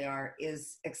as they are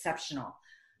is exceptional.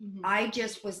 Mm-hmm. I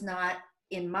just was not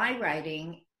in my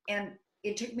writing, and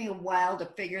it took me a while to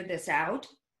figure this out.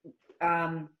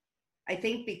 I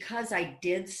think because I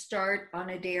did start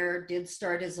on a dare, did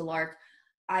start as a lark,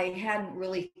 I hadn't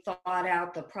really thought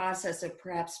out the process of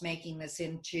perhaps making this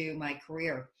into my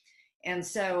career. And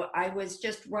so I was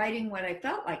just writing what I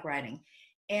felt like writing.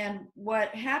 And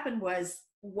what happened was,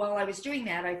 while I was doing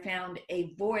that, I found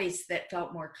a voice that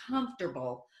felt more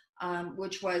comfortable,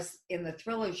 which was in the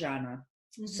thriller genre.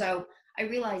 Mm-hmm. So I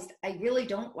realized I really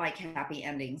don't like happy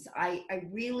endings. I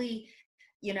really,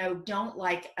 don't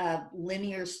like a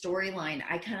linear storyline.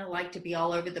 I kind of like to be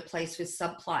all over the place with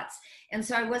subplots. And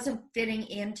so I wasn't fitting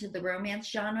into the romance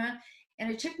genre.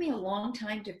 And it took me a long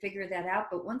time to figure that out.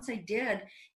 But once I did,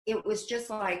 it was just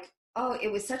like, oh,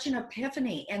 it was such an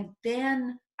epiphany. And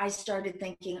then I started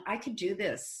thinking I could do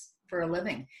this for a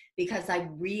living because I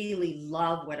really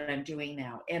love what I'm doing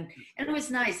now. And it was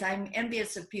nice. I'm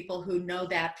envious of people who know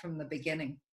that from the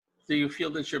beginning. Do you feel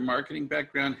that your marketing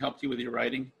background helped you with your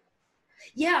writing?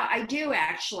 Yeah, I do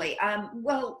actually.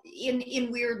 Well,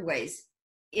 in weird ways.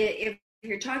 If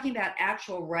you're talking about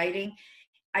actual writing,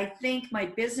 I think my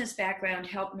business background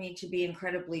helped me to be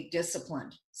incredibly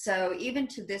disciplined. So even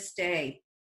to this day,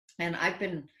 and I've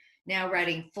been now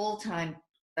writing full-time,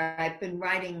 I've been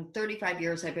writing 35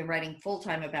 years, I've been writing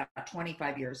full-time about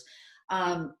 25 years.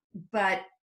 But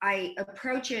I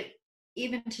approach it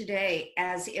even today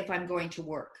as if I'm going to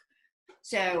work.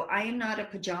 So I am not a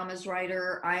pajamas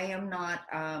writer. I am not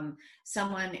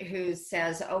someone who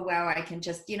says, oh, wow, I can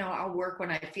just, I'll work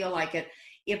when I feel like it.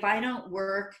 If I don't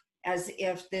work as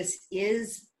if this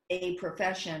is a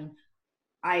profession,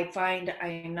 I find I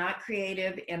am not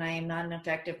creative and I am not an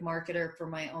effective marketer for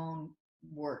my own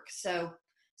work. So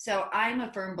I'm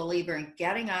a firm believer in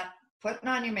getting up, putting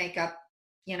on your makeup,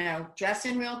 dress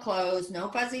in real clothes, no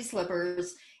fuzzy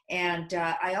slippers. And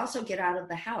I also get out of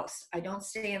the house. I don't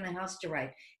stay in the house to write.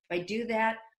 If I do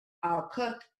that, I'll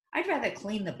cook. I'd rather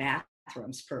clean the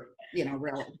bathrooms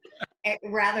really,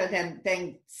 rather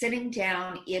than sitting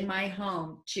down in my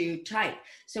home to type.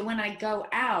 So when I go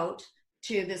out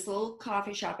to this little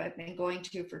coffee shop I've been going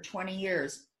to for 20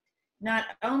 years, not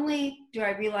only do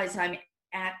I realize I'm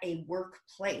at a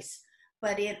workplace,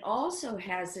 but it also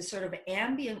has this sort of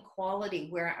ambient quality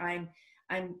where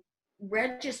I'm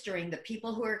registering the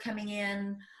people who are coming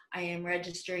in. I am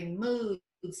registering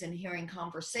moods and hearing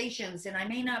conversations, and I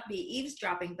may not be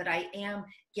eavesdropping, but I am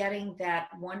getting that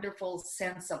wonderful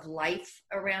sense of life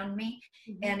around me.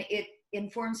 Mm-hmm. And it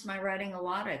informs my writing a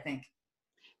lot, I think.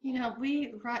 You know,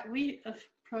 we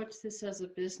approach this as a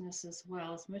business as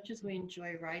well, as much as we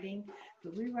enjoy writing,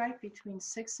 but we write between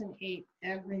 6 and 8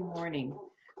 every morning.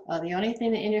 The only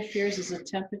thing that interferes is a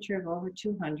temperature of over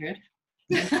 200.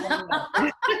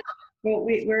 But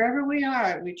wherever we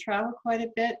are, we travel quite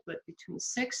a bit, but between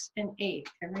 6 and 8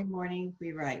 every morning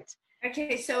we write.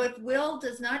 Okay, so if Will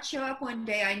does not show up one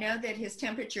day, I know that his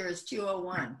temperature is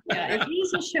 201. Yeah, if he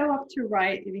doesn't show up to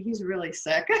write, he's really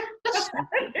sick.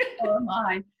 So am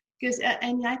I.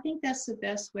 And I think that's the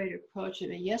best way to approach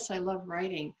it. And yes, I love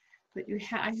writing, but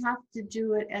I have to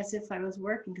do it as if I was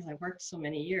working, because I worked so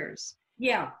many years.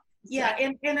 Yeah, yeah,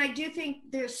 and I do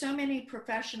think there's so many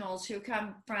professionals who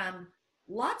come from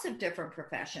lots of different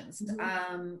professions,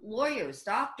 mm-hmm. Lawyers,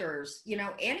 doctors,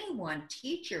 anyone,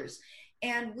 teachers.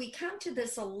 And we come to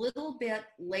this a little bit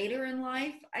later in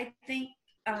life, I think.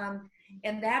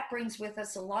 And that brings with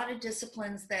us a lot of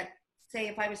disciplines that, say,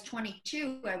 if I was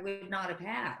 22, I would not have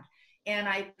had. And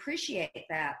I appreciate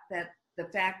that the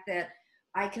fact that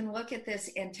I can look at this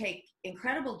and take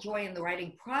incredible joy in the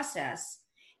writing process,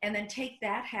 and then take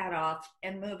that hat off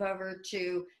and move over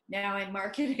to, now I'm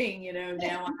marketing,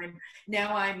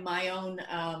 now I'm my own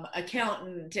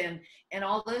accountant and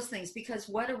all those things, because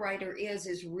what a writer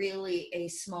is really a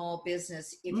small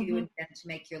business if mm-hmm. you intend to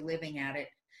make your living at it.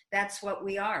 That's what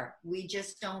we are. We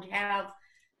just don't have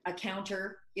a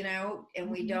counter, and mm-hmm.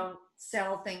 we don't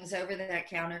sell things over that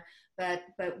counter, but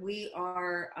we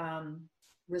are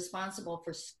responsible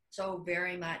for so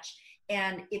very much.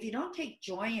 And if you don't take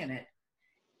joy in it,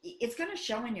 it's going to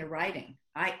show in your writing,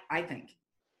 I think.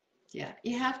 Yeah,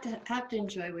 you have to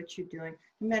enjoy what you're doing,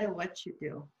 no matter what you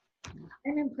do.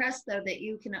 I'm impressed, though, that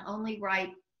you can only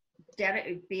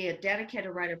be a dedicated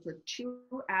writer for 2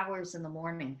 hours in the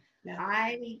morning. Yeah.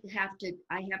 I have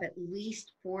at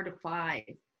least 4 to 5,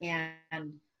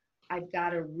 and I've got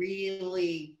to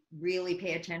really, really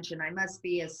pay attention. I must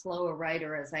be as slow a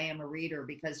writer as I am a reader,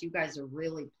 because you guys are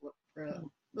really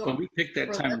well, we picked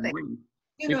that time of morning.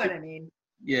 You know what I mean?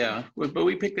 Yeah, but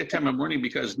we picked that time of morning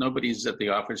because nobody's at the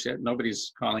office yet.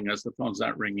 Nobody's calling us. The phone's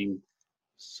not ringing.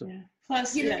 So. Yeah.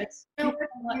 Plus, it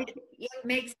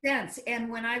makes sense.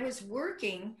 And when I was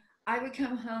working, I would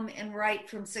come home and write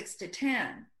from 6 to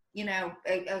 10.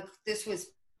 This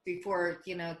was before,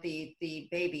 the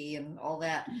baby and all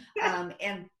that.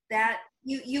 And that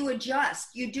you adjust,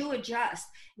 you do adjust.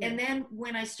 Yeah. And then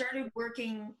when I started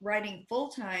writing full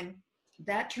time,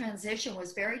 that transition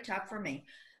was very tough for me,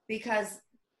 because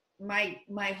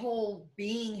my whole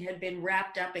being had been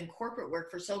wrapped up in corporate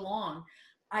work for so long.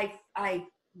 I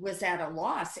was at a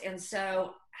loss. And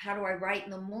so how do I write in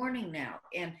the morning now?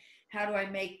 And how do I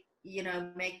make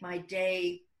my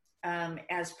day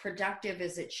as productive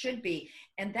as it should be?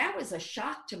 And that was a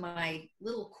shock to my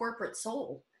little corporate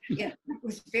soul. It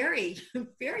was very,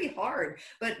 very hard.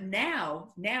 But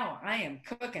now I am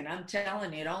cooking. I'm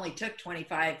telling you, it only took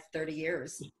 25, 30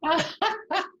 years.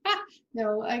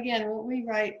 No, again, we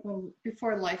write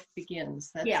before life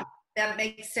begins. That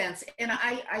makes sense. And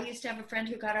I used to have a friend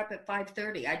who got up at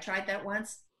 5:30. I tried that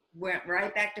once, went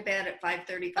right back to bed at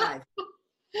 5:35.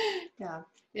 Yeah,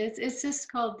 it's just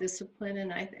called discipline,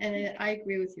 and I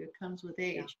agree with you. It comes with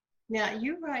age. Yeah. Now,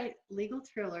 you write legal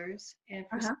thrillers and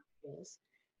procedurals,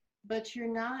 but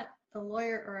you're not a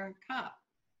lawyer or a cop.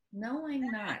 No, I'm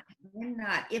not.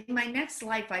 In my next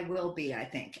life, I will be, I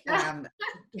think.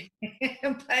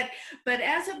 But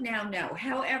as of now, no.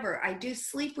 However, I do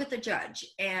sleep with a judge,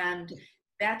 and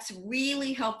that's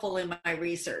really helpful in my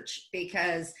research,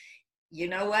 because you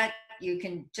know what? You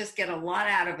can just get a lot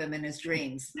out of him in his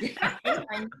dreams.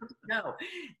 I know.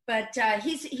 But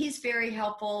he's very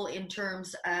helpful in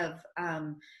terms of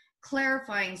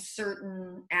clarifying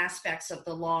certain aspects of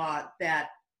the law,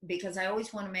 because I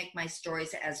always want to make my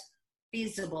stories as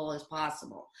feasible as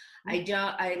possible.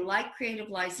 I like creative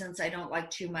license. I don't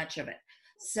like too much of it.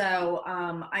 So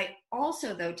I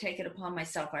also, though, take it upon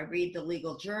myself. I read the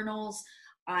legal journals.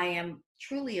 I am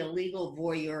truly a legal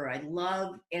voyeur. I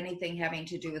love anything having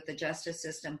to do with the justice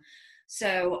system.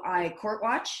 So I court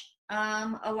watch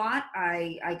a lot.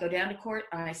 I go down to court.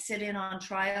 I sit in on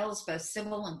trials, both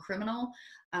civil and criminal.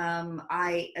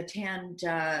 I attend,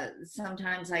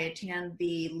 sometimes I attend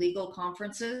the legal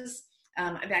conferences.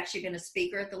 I've actually been a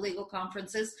speaker at the legal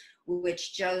conferences,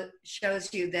 which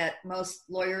shows you that most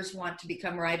lawyers want to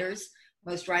become writers.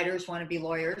 Most writers want to be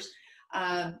lawyers.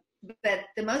 but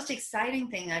the most exciting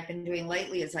thing I've been doing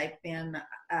lately is I've been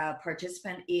a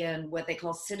participant in what they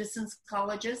call citizens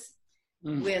colleges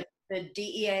with the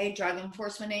DEA, Drug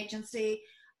Enforcement Agency,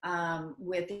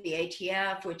 with the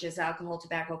ATF, which is alcohol,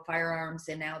 tobacco, firearms,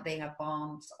 and now they have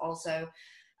bombs also.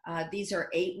 These are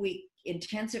 8-week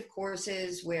intensive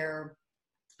courses where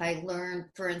I learned,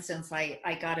 for instance,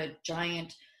 I got a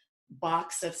giant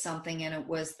box of something and it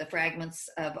was the fragments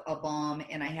of a bomb,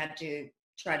 and I had to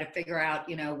try to figure out,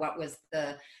 what was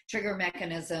the trigger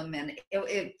mechanism, and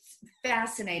it's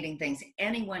fascinating things.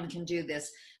 Anyone can do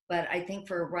this, but I think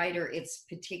for a writer, it's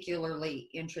particularly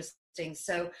interesting.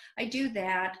 So I do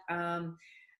that.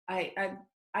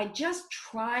 I just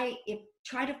try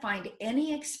to find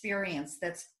any experience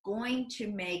that's going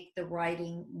to make the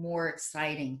writing more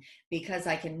exciting, because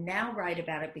I can now write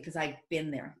about it because I've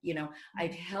been there.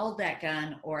 I've held that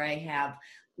gun, or I have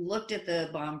looked at the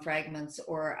bomb fragments,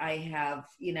 or I have,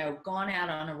 gone out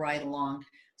on a ride along.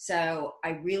 So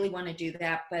I really want to do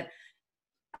that. But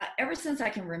ever since I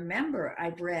can remember,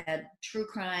 I've read true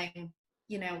crime,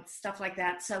 stuff like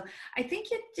that. So I think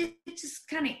it's just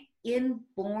kind of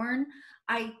inborn.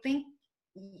 I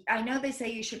know they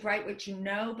say you should write what you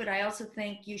know, but I also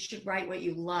think you should write what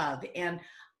you love. And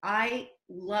I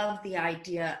love the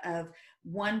idea of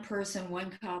one person,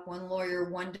 one cop, one lawyer,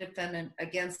 one defendant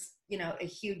against, a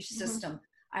huge system.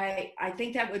 I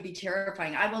think that would be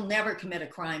terrifying. I will never commit a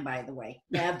crime, by the way,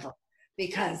 never,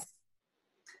 because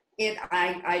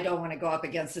I don't want to go up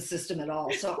against the system at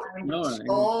all. So I'm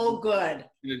so good.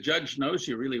 The judge knows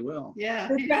you really well. Yeah.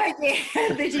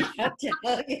 They just have to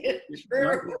tell you it's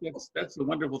true. That's the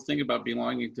wonderful thing about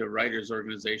belonging to writers'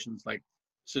 organizations like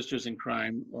Sisters in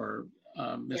Crime or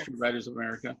Mystery Writers of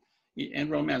America and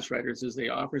romance writers, is they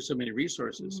offer so many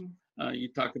resources. You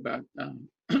talk about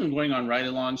going on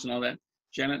ride-alongs and all that.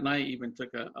 Janet and I even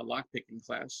took a lockpicking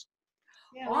class.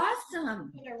 Yeah,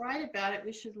 awesome. We're going to write about it.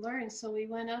 We should learn. So we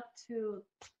went up to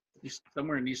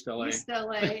somewhere in East LA.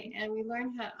 And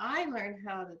I learned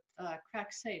how to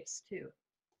crack safes too.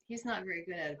 He's not very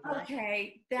good at it.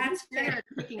 Okay, that's fair.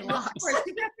 Of course,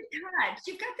 you got the touch.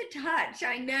 You've got the touch.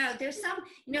 I know. There's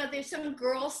some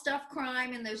girl stuff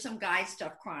crime and there's some guy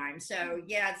stuff crime. So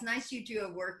yeah, it's nice you two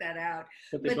have worked that out.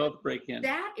 But they both break in.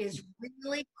 That is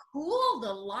really cool. The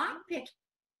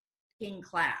lockpicking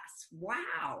class.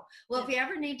 Wow. Well, if you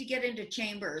ever need to get into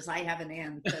chambers, I have an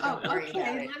in. So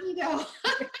okay. Let me go.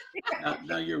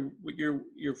 Now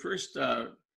your first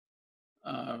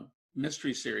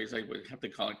mystery series, I would have to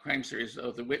call it crime series,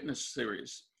 of the Witness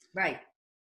series. Right.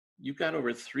 You've got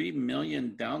over 3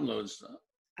 million downloads.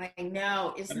 I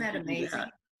know. Isn't that amazing?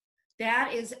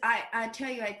 That is, I tell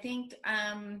you, I think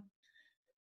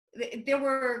there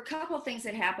were a couple of things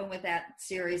that happened with that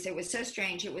series. It was so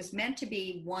strange. It was meant to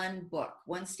be one book,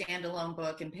 one standalone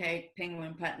book, and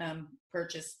Penguin Putnam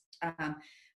purchased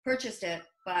it,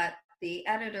 but the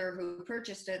editor who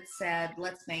purchased it said,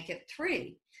 let's make it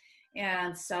 3.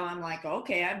 And so I'm like,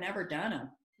 okay, I've never done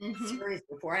a series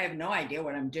before. I have no idea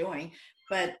what I'm doing.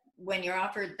 But when you're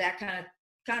offered that kind of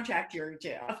contract,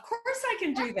 of course I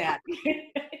can do that.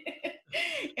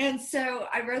 And so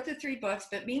I wrote the 3 books.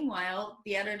 But meanwhile,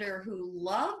 the editor who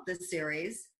loved the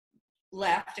series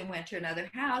left and went to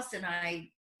another house. And I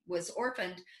was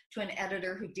orphaned to an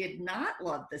editor who did not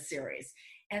love the series.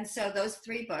 And so those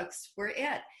 3 books were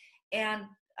it. And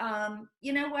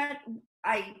you know what?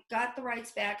 I got the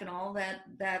rights back and all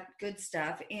that good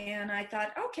stuff. And I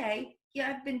thought, okay,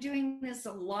 yeah, I've been doing this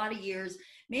a lot of years.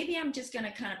 Maybe I'm just going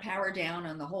to kind of power down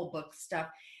on the whole book stuff.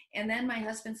 And then my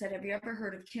husband said, have you ever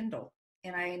heard of Kindle?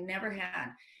 And I never had.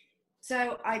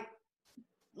 So I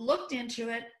looked into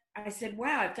it. I said,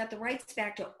 wow, I've got the rights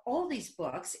back to all these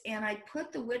books. And I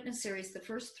put the Witness series, the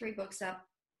first 3 books up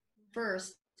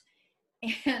first.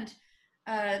 And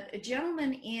a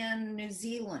gentleman in New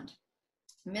Zealand,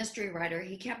 mystery writer,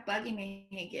 he kept bugging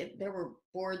me. There were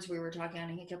boards we were talking on,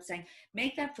 and he kept saying,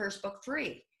 make that first book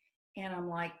free. And I'm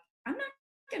like, I'm not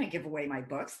going to give away my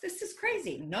books. This is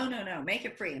crazy. No, make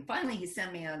it free. And finally he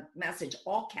sent me a message,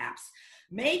 all caps,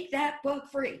 make that book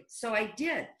free. So I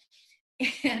did.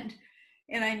 And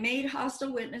I made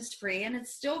Hostile Witness free, and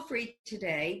it's still free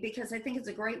today because I think it's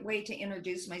a great way to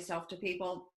introduce myself to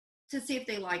people to see if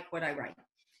they like what I write.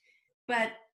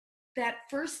 But that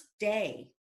first day,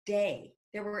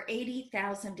 there were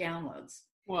 80,000 downloads.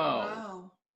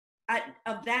 Wow.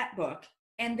 Of that book.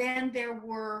 And then there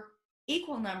were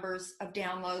equal numbers of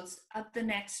downloads of the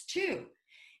next 2.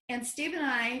 And Steve and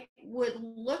I would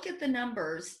look at the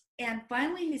numbers, and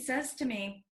finally he says to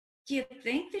me, do you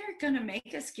think they're going to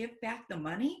make us give back the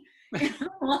money? And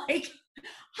I'm like,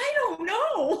 I don't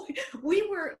know.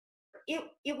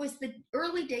 it was the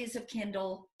early days of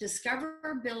Kindle.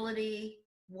 Discoverability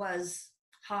was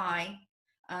high,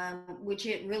 which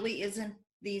it really isn't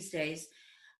these days.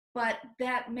 But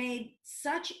that made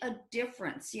such a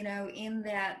difference, in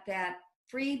that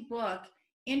free book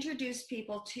introduced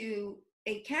people to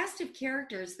a cast of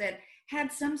characters that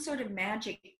had some sort of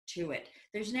magic to it.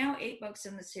 There's now 8 books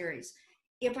in the series.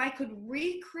 If I could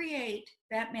recreate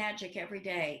that magic every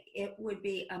day, it would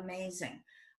be amazing.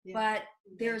 Yeah. But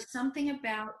there's something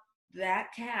about that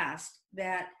cast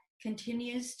that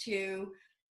continues to,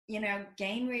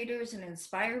 gain readers and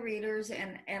inspire readers.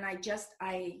 And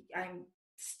I'm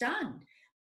stunned,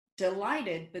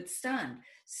 delighted, but stunned.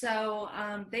 So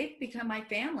they've become my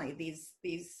family,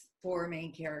 these 4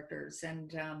 main characters.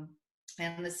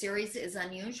 And the series is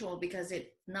unusual because it's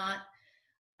not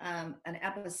an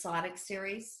episodic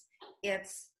series.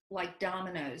 It's like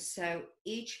dominoes. So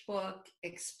each book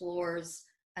explores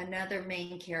another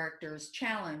main character's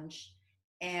challenge,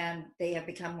 and they have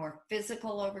become more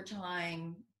physical over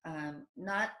time.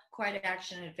 Not quite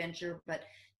action adventure, but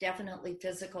definitely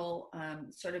physical,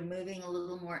 sort of moving a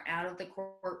little more out of the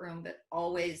courtroom, but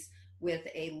always with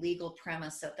a legal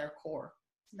premise at their core.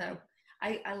 So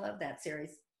I love that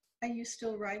series. Are you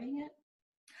still writing it?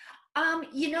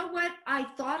 You know what? I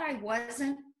thought I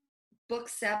wasn't book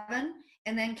 7,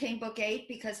 and then came book 8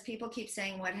 because people keep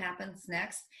saying what happens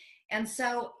next. And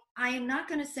so I am not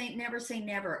going to say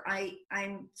never.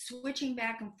 I'm switching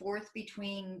back and forth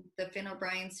between the Finn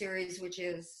O'Brien series, which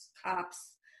is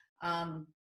Cops, and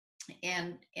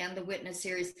the Witness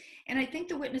series. And I think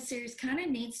the Witness series kind of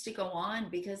needs to go on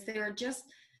because there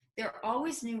are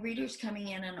always new readers coming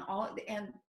in, and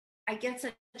I get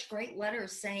such great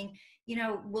letters saying,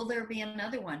 will there be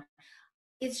another one?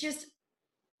 It's just,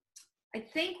 I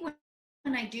think when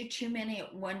I do too many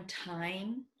at one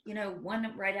time,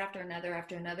 one right after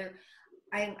another,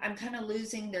 I'm kind of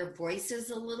losing their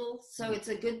voices a little. So it's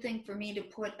a good thing for me to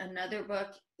put another book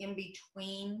in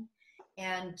between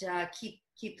and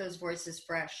keep those voices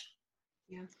fresh.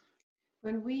 Yeah.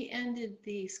 When we ended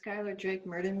the Skylar Drake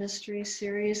Murder Mystery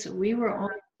series, we were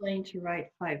only planning to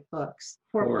write 4 books.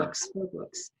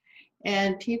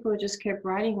 And people just kept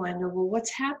writing one. Well,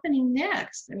 what's happening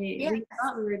next? I mean, yes. We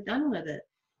thought we were done with it.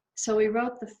 So we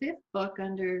wrote the 5th book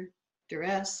under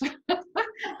duress to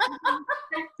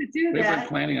do that. We were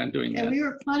planning on doing that. And we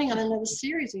were planning on another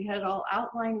series. We had it all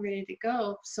outlined, ready to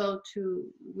go. So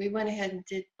we went ahead and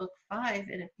did book 5,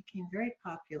 and it became very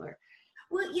popular.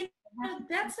 Well,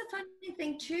 that's the funny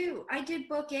thing too. I did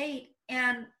book 8,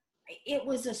 and it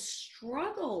was a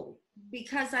struggle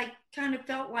because I kind of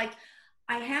felt like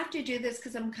I have to do this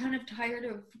because I'm kind of tired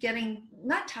of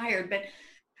not tired, but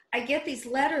I get these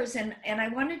letters and I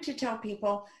wanted to tell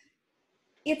people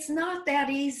it's not that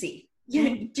easy.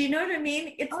 Do you know what I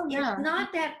mean? It's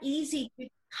not that easy to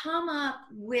come up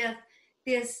with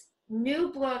this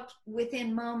new book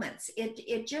within moments.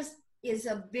 It just is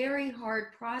a very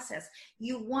hard process.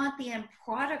 You want the end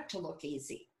product to look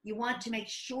easy. You want to make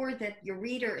sure that your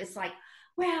reader is like,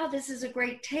 wow, this is a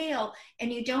great tale.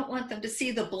 And you don't want them to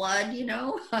see the blood,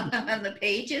 on the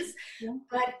pages. Yeah.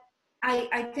 But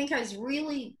I think I was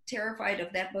really terrified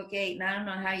of that book 8. And I don't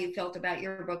know how you felt about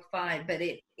your book 5, but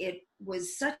it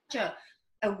was such a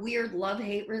weird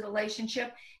love-hate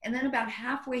relationship. And then about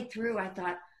halfway through, I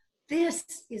thought, this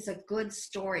is a good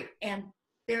story. And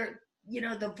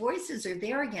the voices are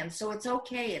there again. So it's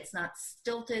okay. It's not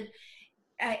stilted.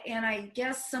 And I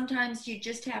guess sometimes you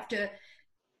just have to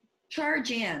charge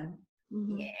in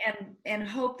and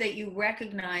hope that you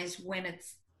recognize when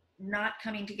it's not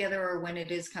coming together or when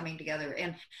it is coming together.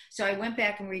 And so I went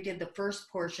back and redid the first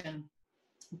portion,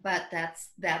 but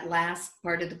that last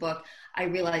part of the book, I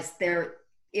realized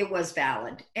it was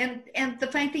valid. And the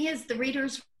funny thing is the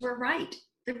readers were right.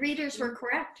 The readers were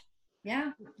correct.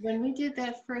 Yeah. When we did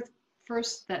that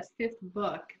that 5th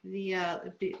book,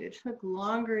 it took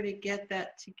longer to get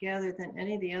that together than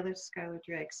any of the other Skylar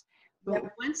Drakes. But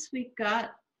once we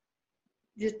got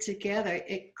it together,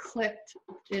 it clicked.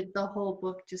 The whole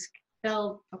book just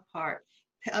fell apart,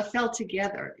 fell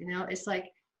together. It's like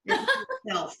it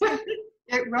itself.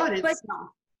 It wrote itself.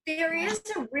 But there is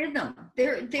a rhythm.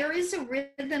 There is a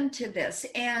rhythm to this,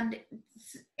 and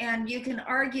you can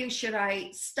argue, should I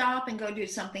stop and go do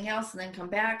something else and then come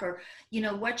back, or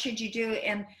what should you do?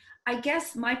 And I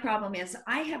guess my problem is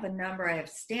I have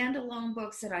standalone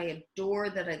books that I adore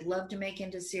that I'd love to make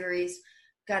into series.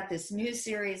 Got this new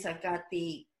series. I've got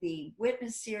the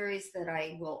Witness series that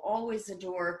I will always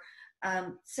adore.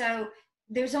 So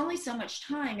there's only so much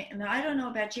time. And I don't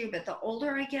know about you, but the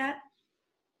older I get,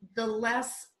 the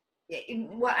less,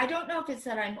 I don't know if it's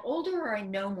that I'm older or I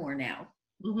know more now.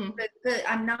 Mhm.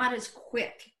 I'm not as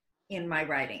quick in my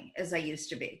writing as I used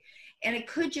to be. And it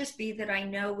could just be that I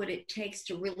know what it takes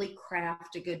to really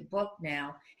craft a good book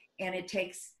now, and it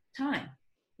takes time.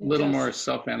 A little It more does.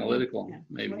 self-analytical, Yeah,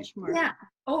 maybe. much more. Yeah.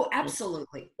 Oh,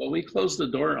 absolutely. Well, we closed the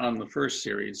door on the first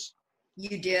series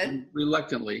You did?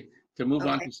 reluctantly to move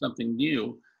on Okay. to something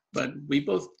new, but we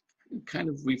both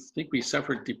we think we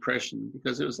suffered depression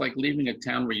because it was like leaving a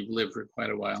town where you've lived for quite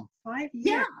a while. 5 years.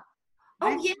 Yeah. Oh,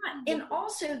 I've- yeah. And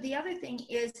also, the other thing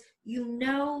is, you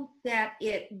know that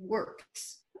it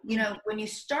works. You know, when you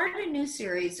start a new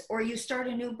series or you start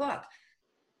a new book,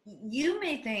 you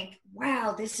may think,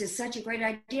 wow, this is such a great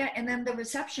idea. And then the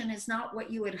reception is not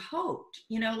what you had hoped.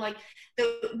 You know, like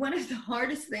one of the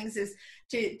hardest things is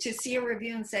to see a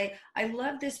review and say, I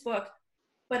love this book,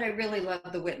 but I really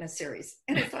love the Witness series.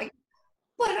 And it's like,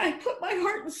 but I put my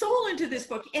heart and soul into this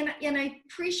book. And I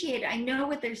appreciate it. I know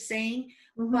what they're saying,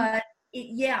 Mhm. but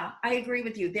yeah, I agree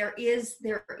with you. There is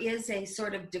a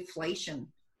sort of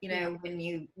deflation, you know, when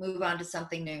you move on to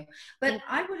something new. But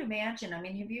I would imagine, I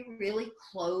mean, have you really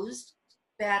closed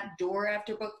that door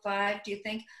after book 5? Do you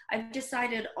think? I've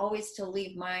decided always to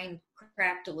leave mine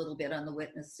cracked a little bit on the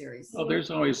Witness series. Well, there's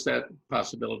always that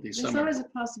possibility There's somewhere. always a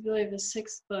possibility of a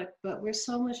 6th book, but we're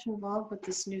so much involved with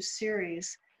this new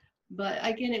series. But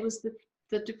again, it was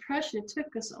the depression. It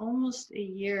took us almost a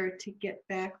year to get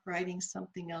back writing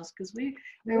something else because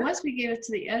once we gave it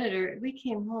to the editor, we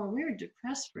came home. We were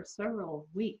depressed for several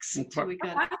weeks until we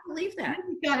got. I believe that.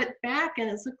 We got it back, and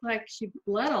it looked like she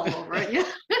bled all over it. Yeah.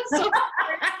 So,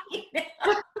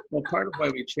 Well, part of why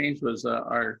we changed was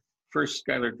our first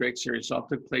Skylar Drake series all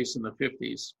took place in the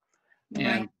 50s.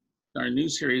 And our new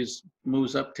series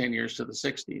moves up 10 years to the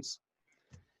 60s.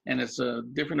 And it's a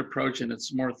different approach, and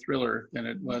it's more thriller than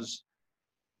it was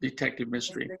detective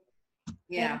mystery.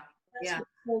 Yeah. that's Yeah. what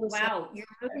pulled us up. Wow, you're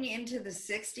moving into the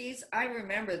 60s? I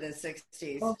remember the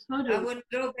 60s. Oh, so do I we. wouldn't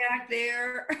go back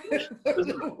there. This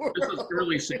is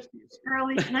early 60s.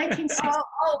 Early 1960s.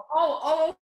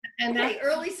 Oh, And okay, that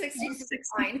early 60s is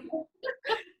fine.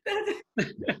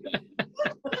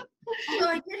 So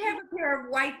I did have a pair of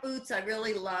white boots I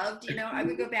really loved. You know, I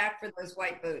would go back for those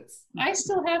white boots. I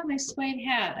still have my suede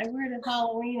hat. I wear it at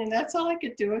Halloween, and that's all I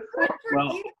could do it for. Good for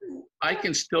Well, you. I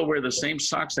can still wear the same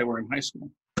socks I wore in high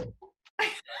school.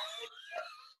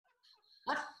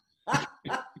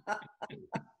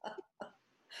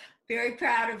 Very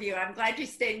proud of you. I'm glad you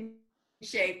stayed in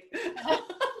shape.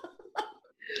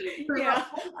 Yeah,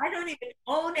 I don't even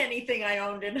own anything I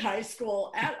owned in high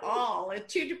school at all.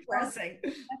 It's too depressing.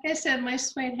 Like I said, my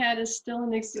suede hat is still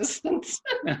in existence.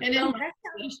 And in Well, my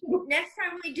next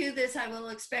time we do this, I will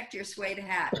expect your suede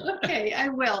hat. okay, I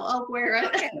will. I'll wear it.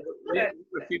 Okay. We have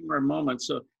a few more moments.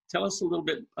 So tell us a little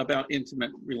bit about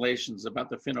intimate relations, about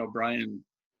the Finn O'Brien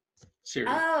series.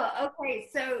 Oh, okay.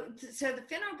 So the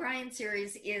Finn O'Brien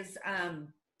series is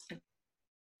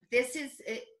this is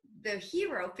the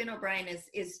hero. Finn O'Brien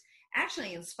is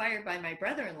actually inspired by my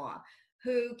brother-in-law,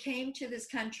 who came to this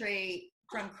country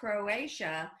from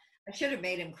Croatia. I should have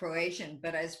made him Croatian,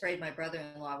 but I was afraid my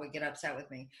brother-in-law would get upset with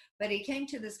me. But he came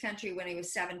to this country when he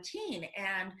was 17,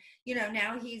 and you know,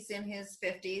 now he's in his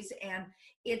 50s. And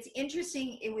it's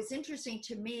interesting. It was interesting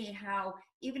to me how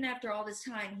even after all this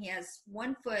time, he has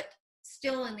one foot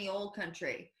still in the old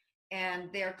country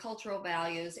and their cultural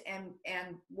values, and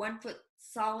one foot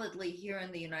solidly here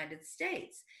in the United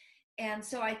States. And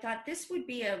so I thought this would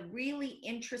be a really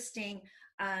interesting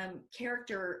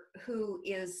character who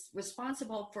is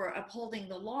responsible for upholding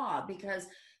the law, because,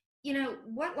 you know,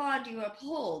 what law do you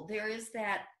uphold? There is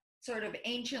that sort of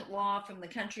ancient law from the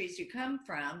countries you come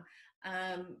from,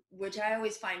 which I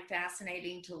always find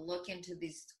fascinating to look into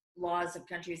these laws of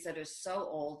countries that are so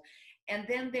old. And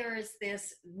then there is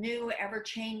this new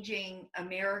ever-changing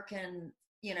American,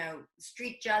 you know,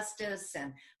 street justice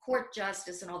and court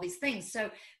justice and all these things. So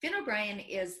Finn O'Brien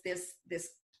is this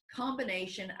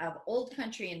combination of old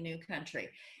country and new country.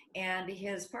 And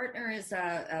his partner is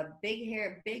a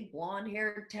big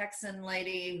blonde-haired Texan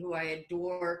lady who I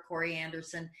adore, Corey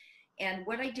Anderson. And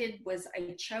what I did was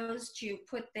I chose to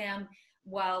put them,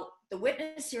 while the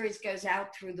Witness series goes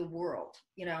out through the world,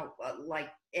 you know, like,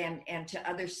 and to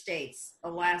other states,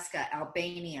 Alaska,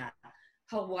 Albania,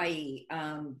 Hawaii,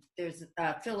 there's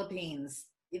Philippines.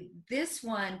 This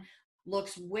one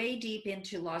looks way deep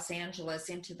into Los Angeles,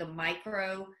 into the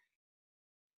micro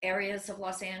areas of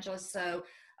Los Angeles. So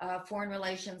foreign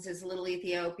relations is Little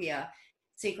Ethiopia.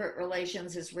 Secret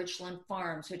relations is Richland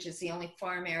Farms, which is the only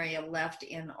farm area left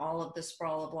in all of the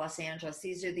sprawl of Los Angeles.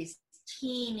 These are these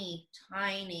teeny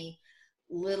tiny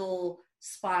little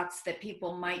spots that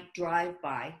people might drive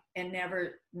by and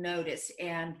never notice.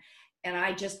 And And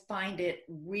I just find it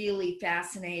really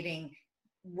fascinating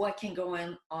what can go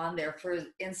on there. For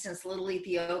instance, Little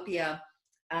Ethiopia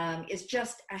is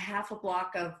just a half a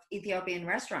block of Ethiopian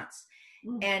restaurants.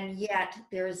 Mm. And yet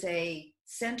there's a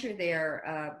center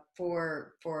there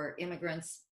for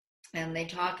immigrants, and they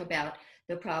talk about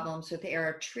the problems with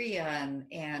Eritrea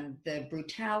and the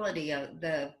brutality of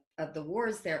the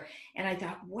wars there. And I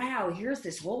thought, wow, here's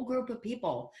this whole group of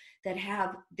people that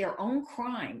have their own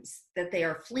crimes that they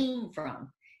are fleeing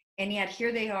from. And yet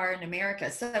here they are in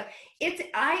America. So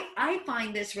I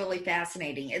find this really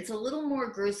fascinating. It's a little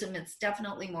more gruesome. It's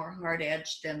definitely more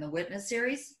hard-edged than the Witness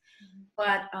series.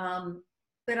 Mm-hmm.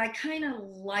 But I kind of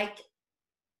like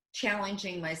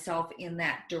challenging myself in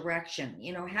that direction.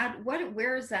 You know,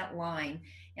 where is that line?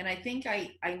 And I think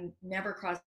I never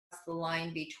crossed the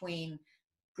line between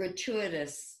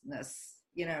gratuitousness,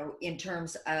 you know, in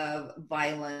terms of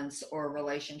violence or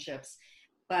relationships.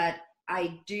 But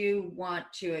I do want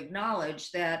to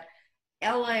acknowledge that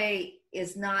LA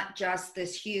is not just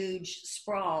this huge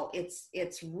sprawl.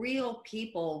 It's real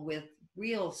people with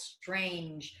real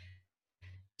strange,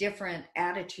 different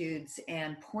attitudes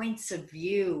and points of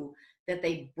view that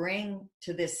they bring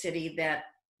to this city that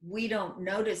we don't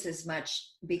notice as much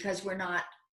because we're not,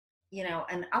 you know,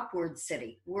 an upward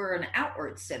city. We're an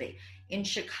outward city. In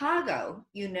Chicago,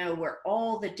 you know where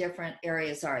all the different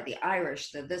areas are, the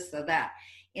Irish, the this, the that.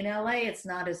 In LA, it's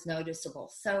not as noticeable.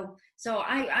 So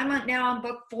I'm now on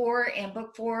book 4, and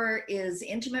book 4 is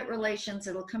Intimate Relations.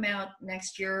 It'll come out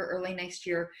next year, early next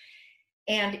year.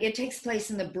 And it takes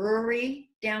place in the Brewery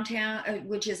downtown,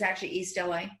 which is actually East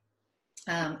LA.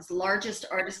 It's the largest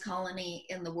artist colony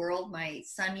in the world. My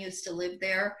son used to live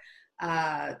there.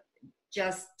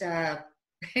 It's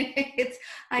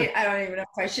I don't even know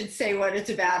if I should say what it's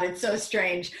about. It's so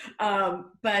strange.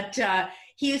 But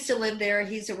he used to live there.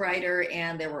 He's a writer,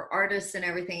 and there were artists and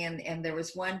everything. And there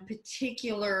was one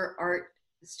particular art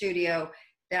studio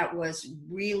that was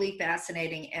really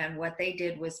fascinating. And what they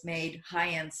did was made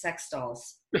high-end sex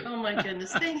dolls. Oh my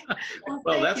goodness.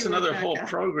 Well, that's another Rebecca. Whole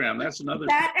program. That's another.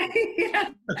 Yeah.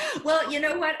 Well, you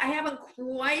know what? I haven't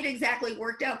quite exactly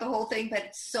worked out the whole thing,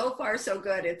 but so far so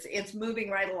good. It's moving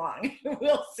right along.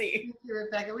 We'll see. Thank you,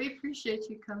 Rebecca. We appreciate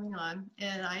you coming on,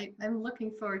 and I'm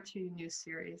looking forward to your new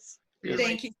series. Yes.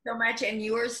 Thank you so much, and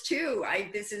yours too.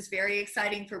 This is very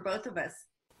exciting for both of us.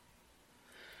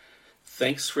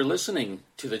 Thanks for listening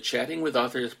to the Chatting with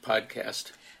Authors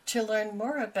podcast. To learn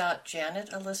more about Janet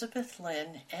Elizabeth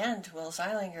Lynn and Will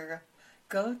Zeilinger,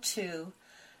 go to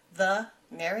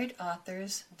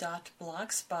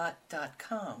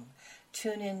themarriedauthors.blogspot.com.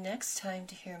 Tune in next time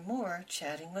to hear more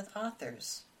Chatting with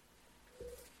Authors.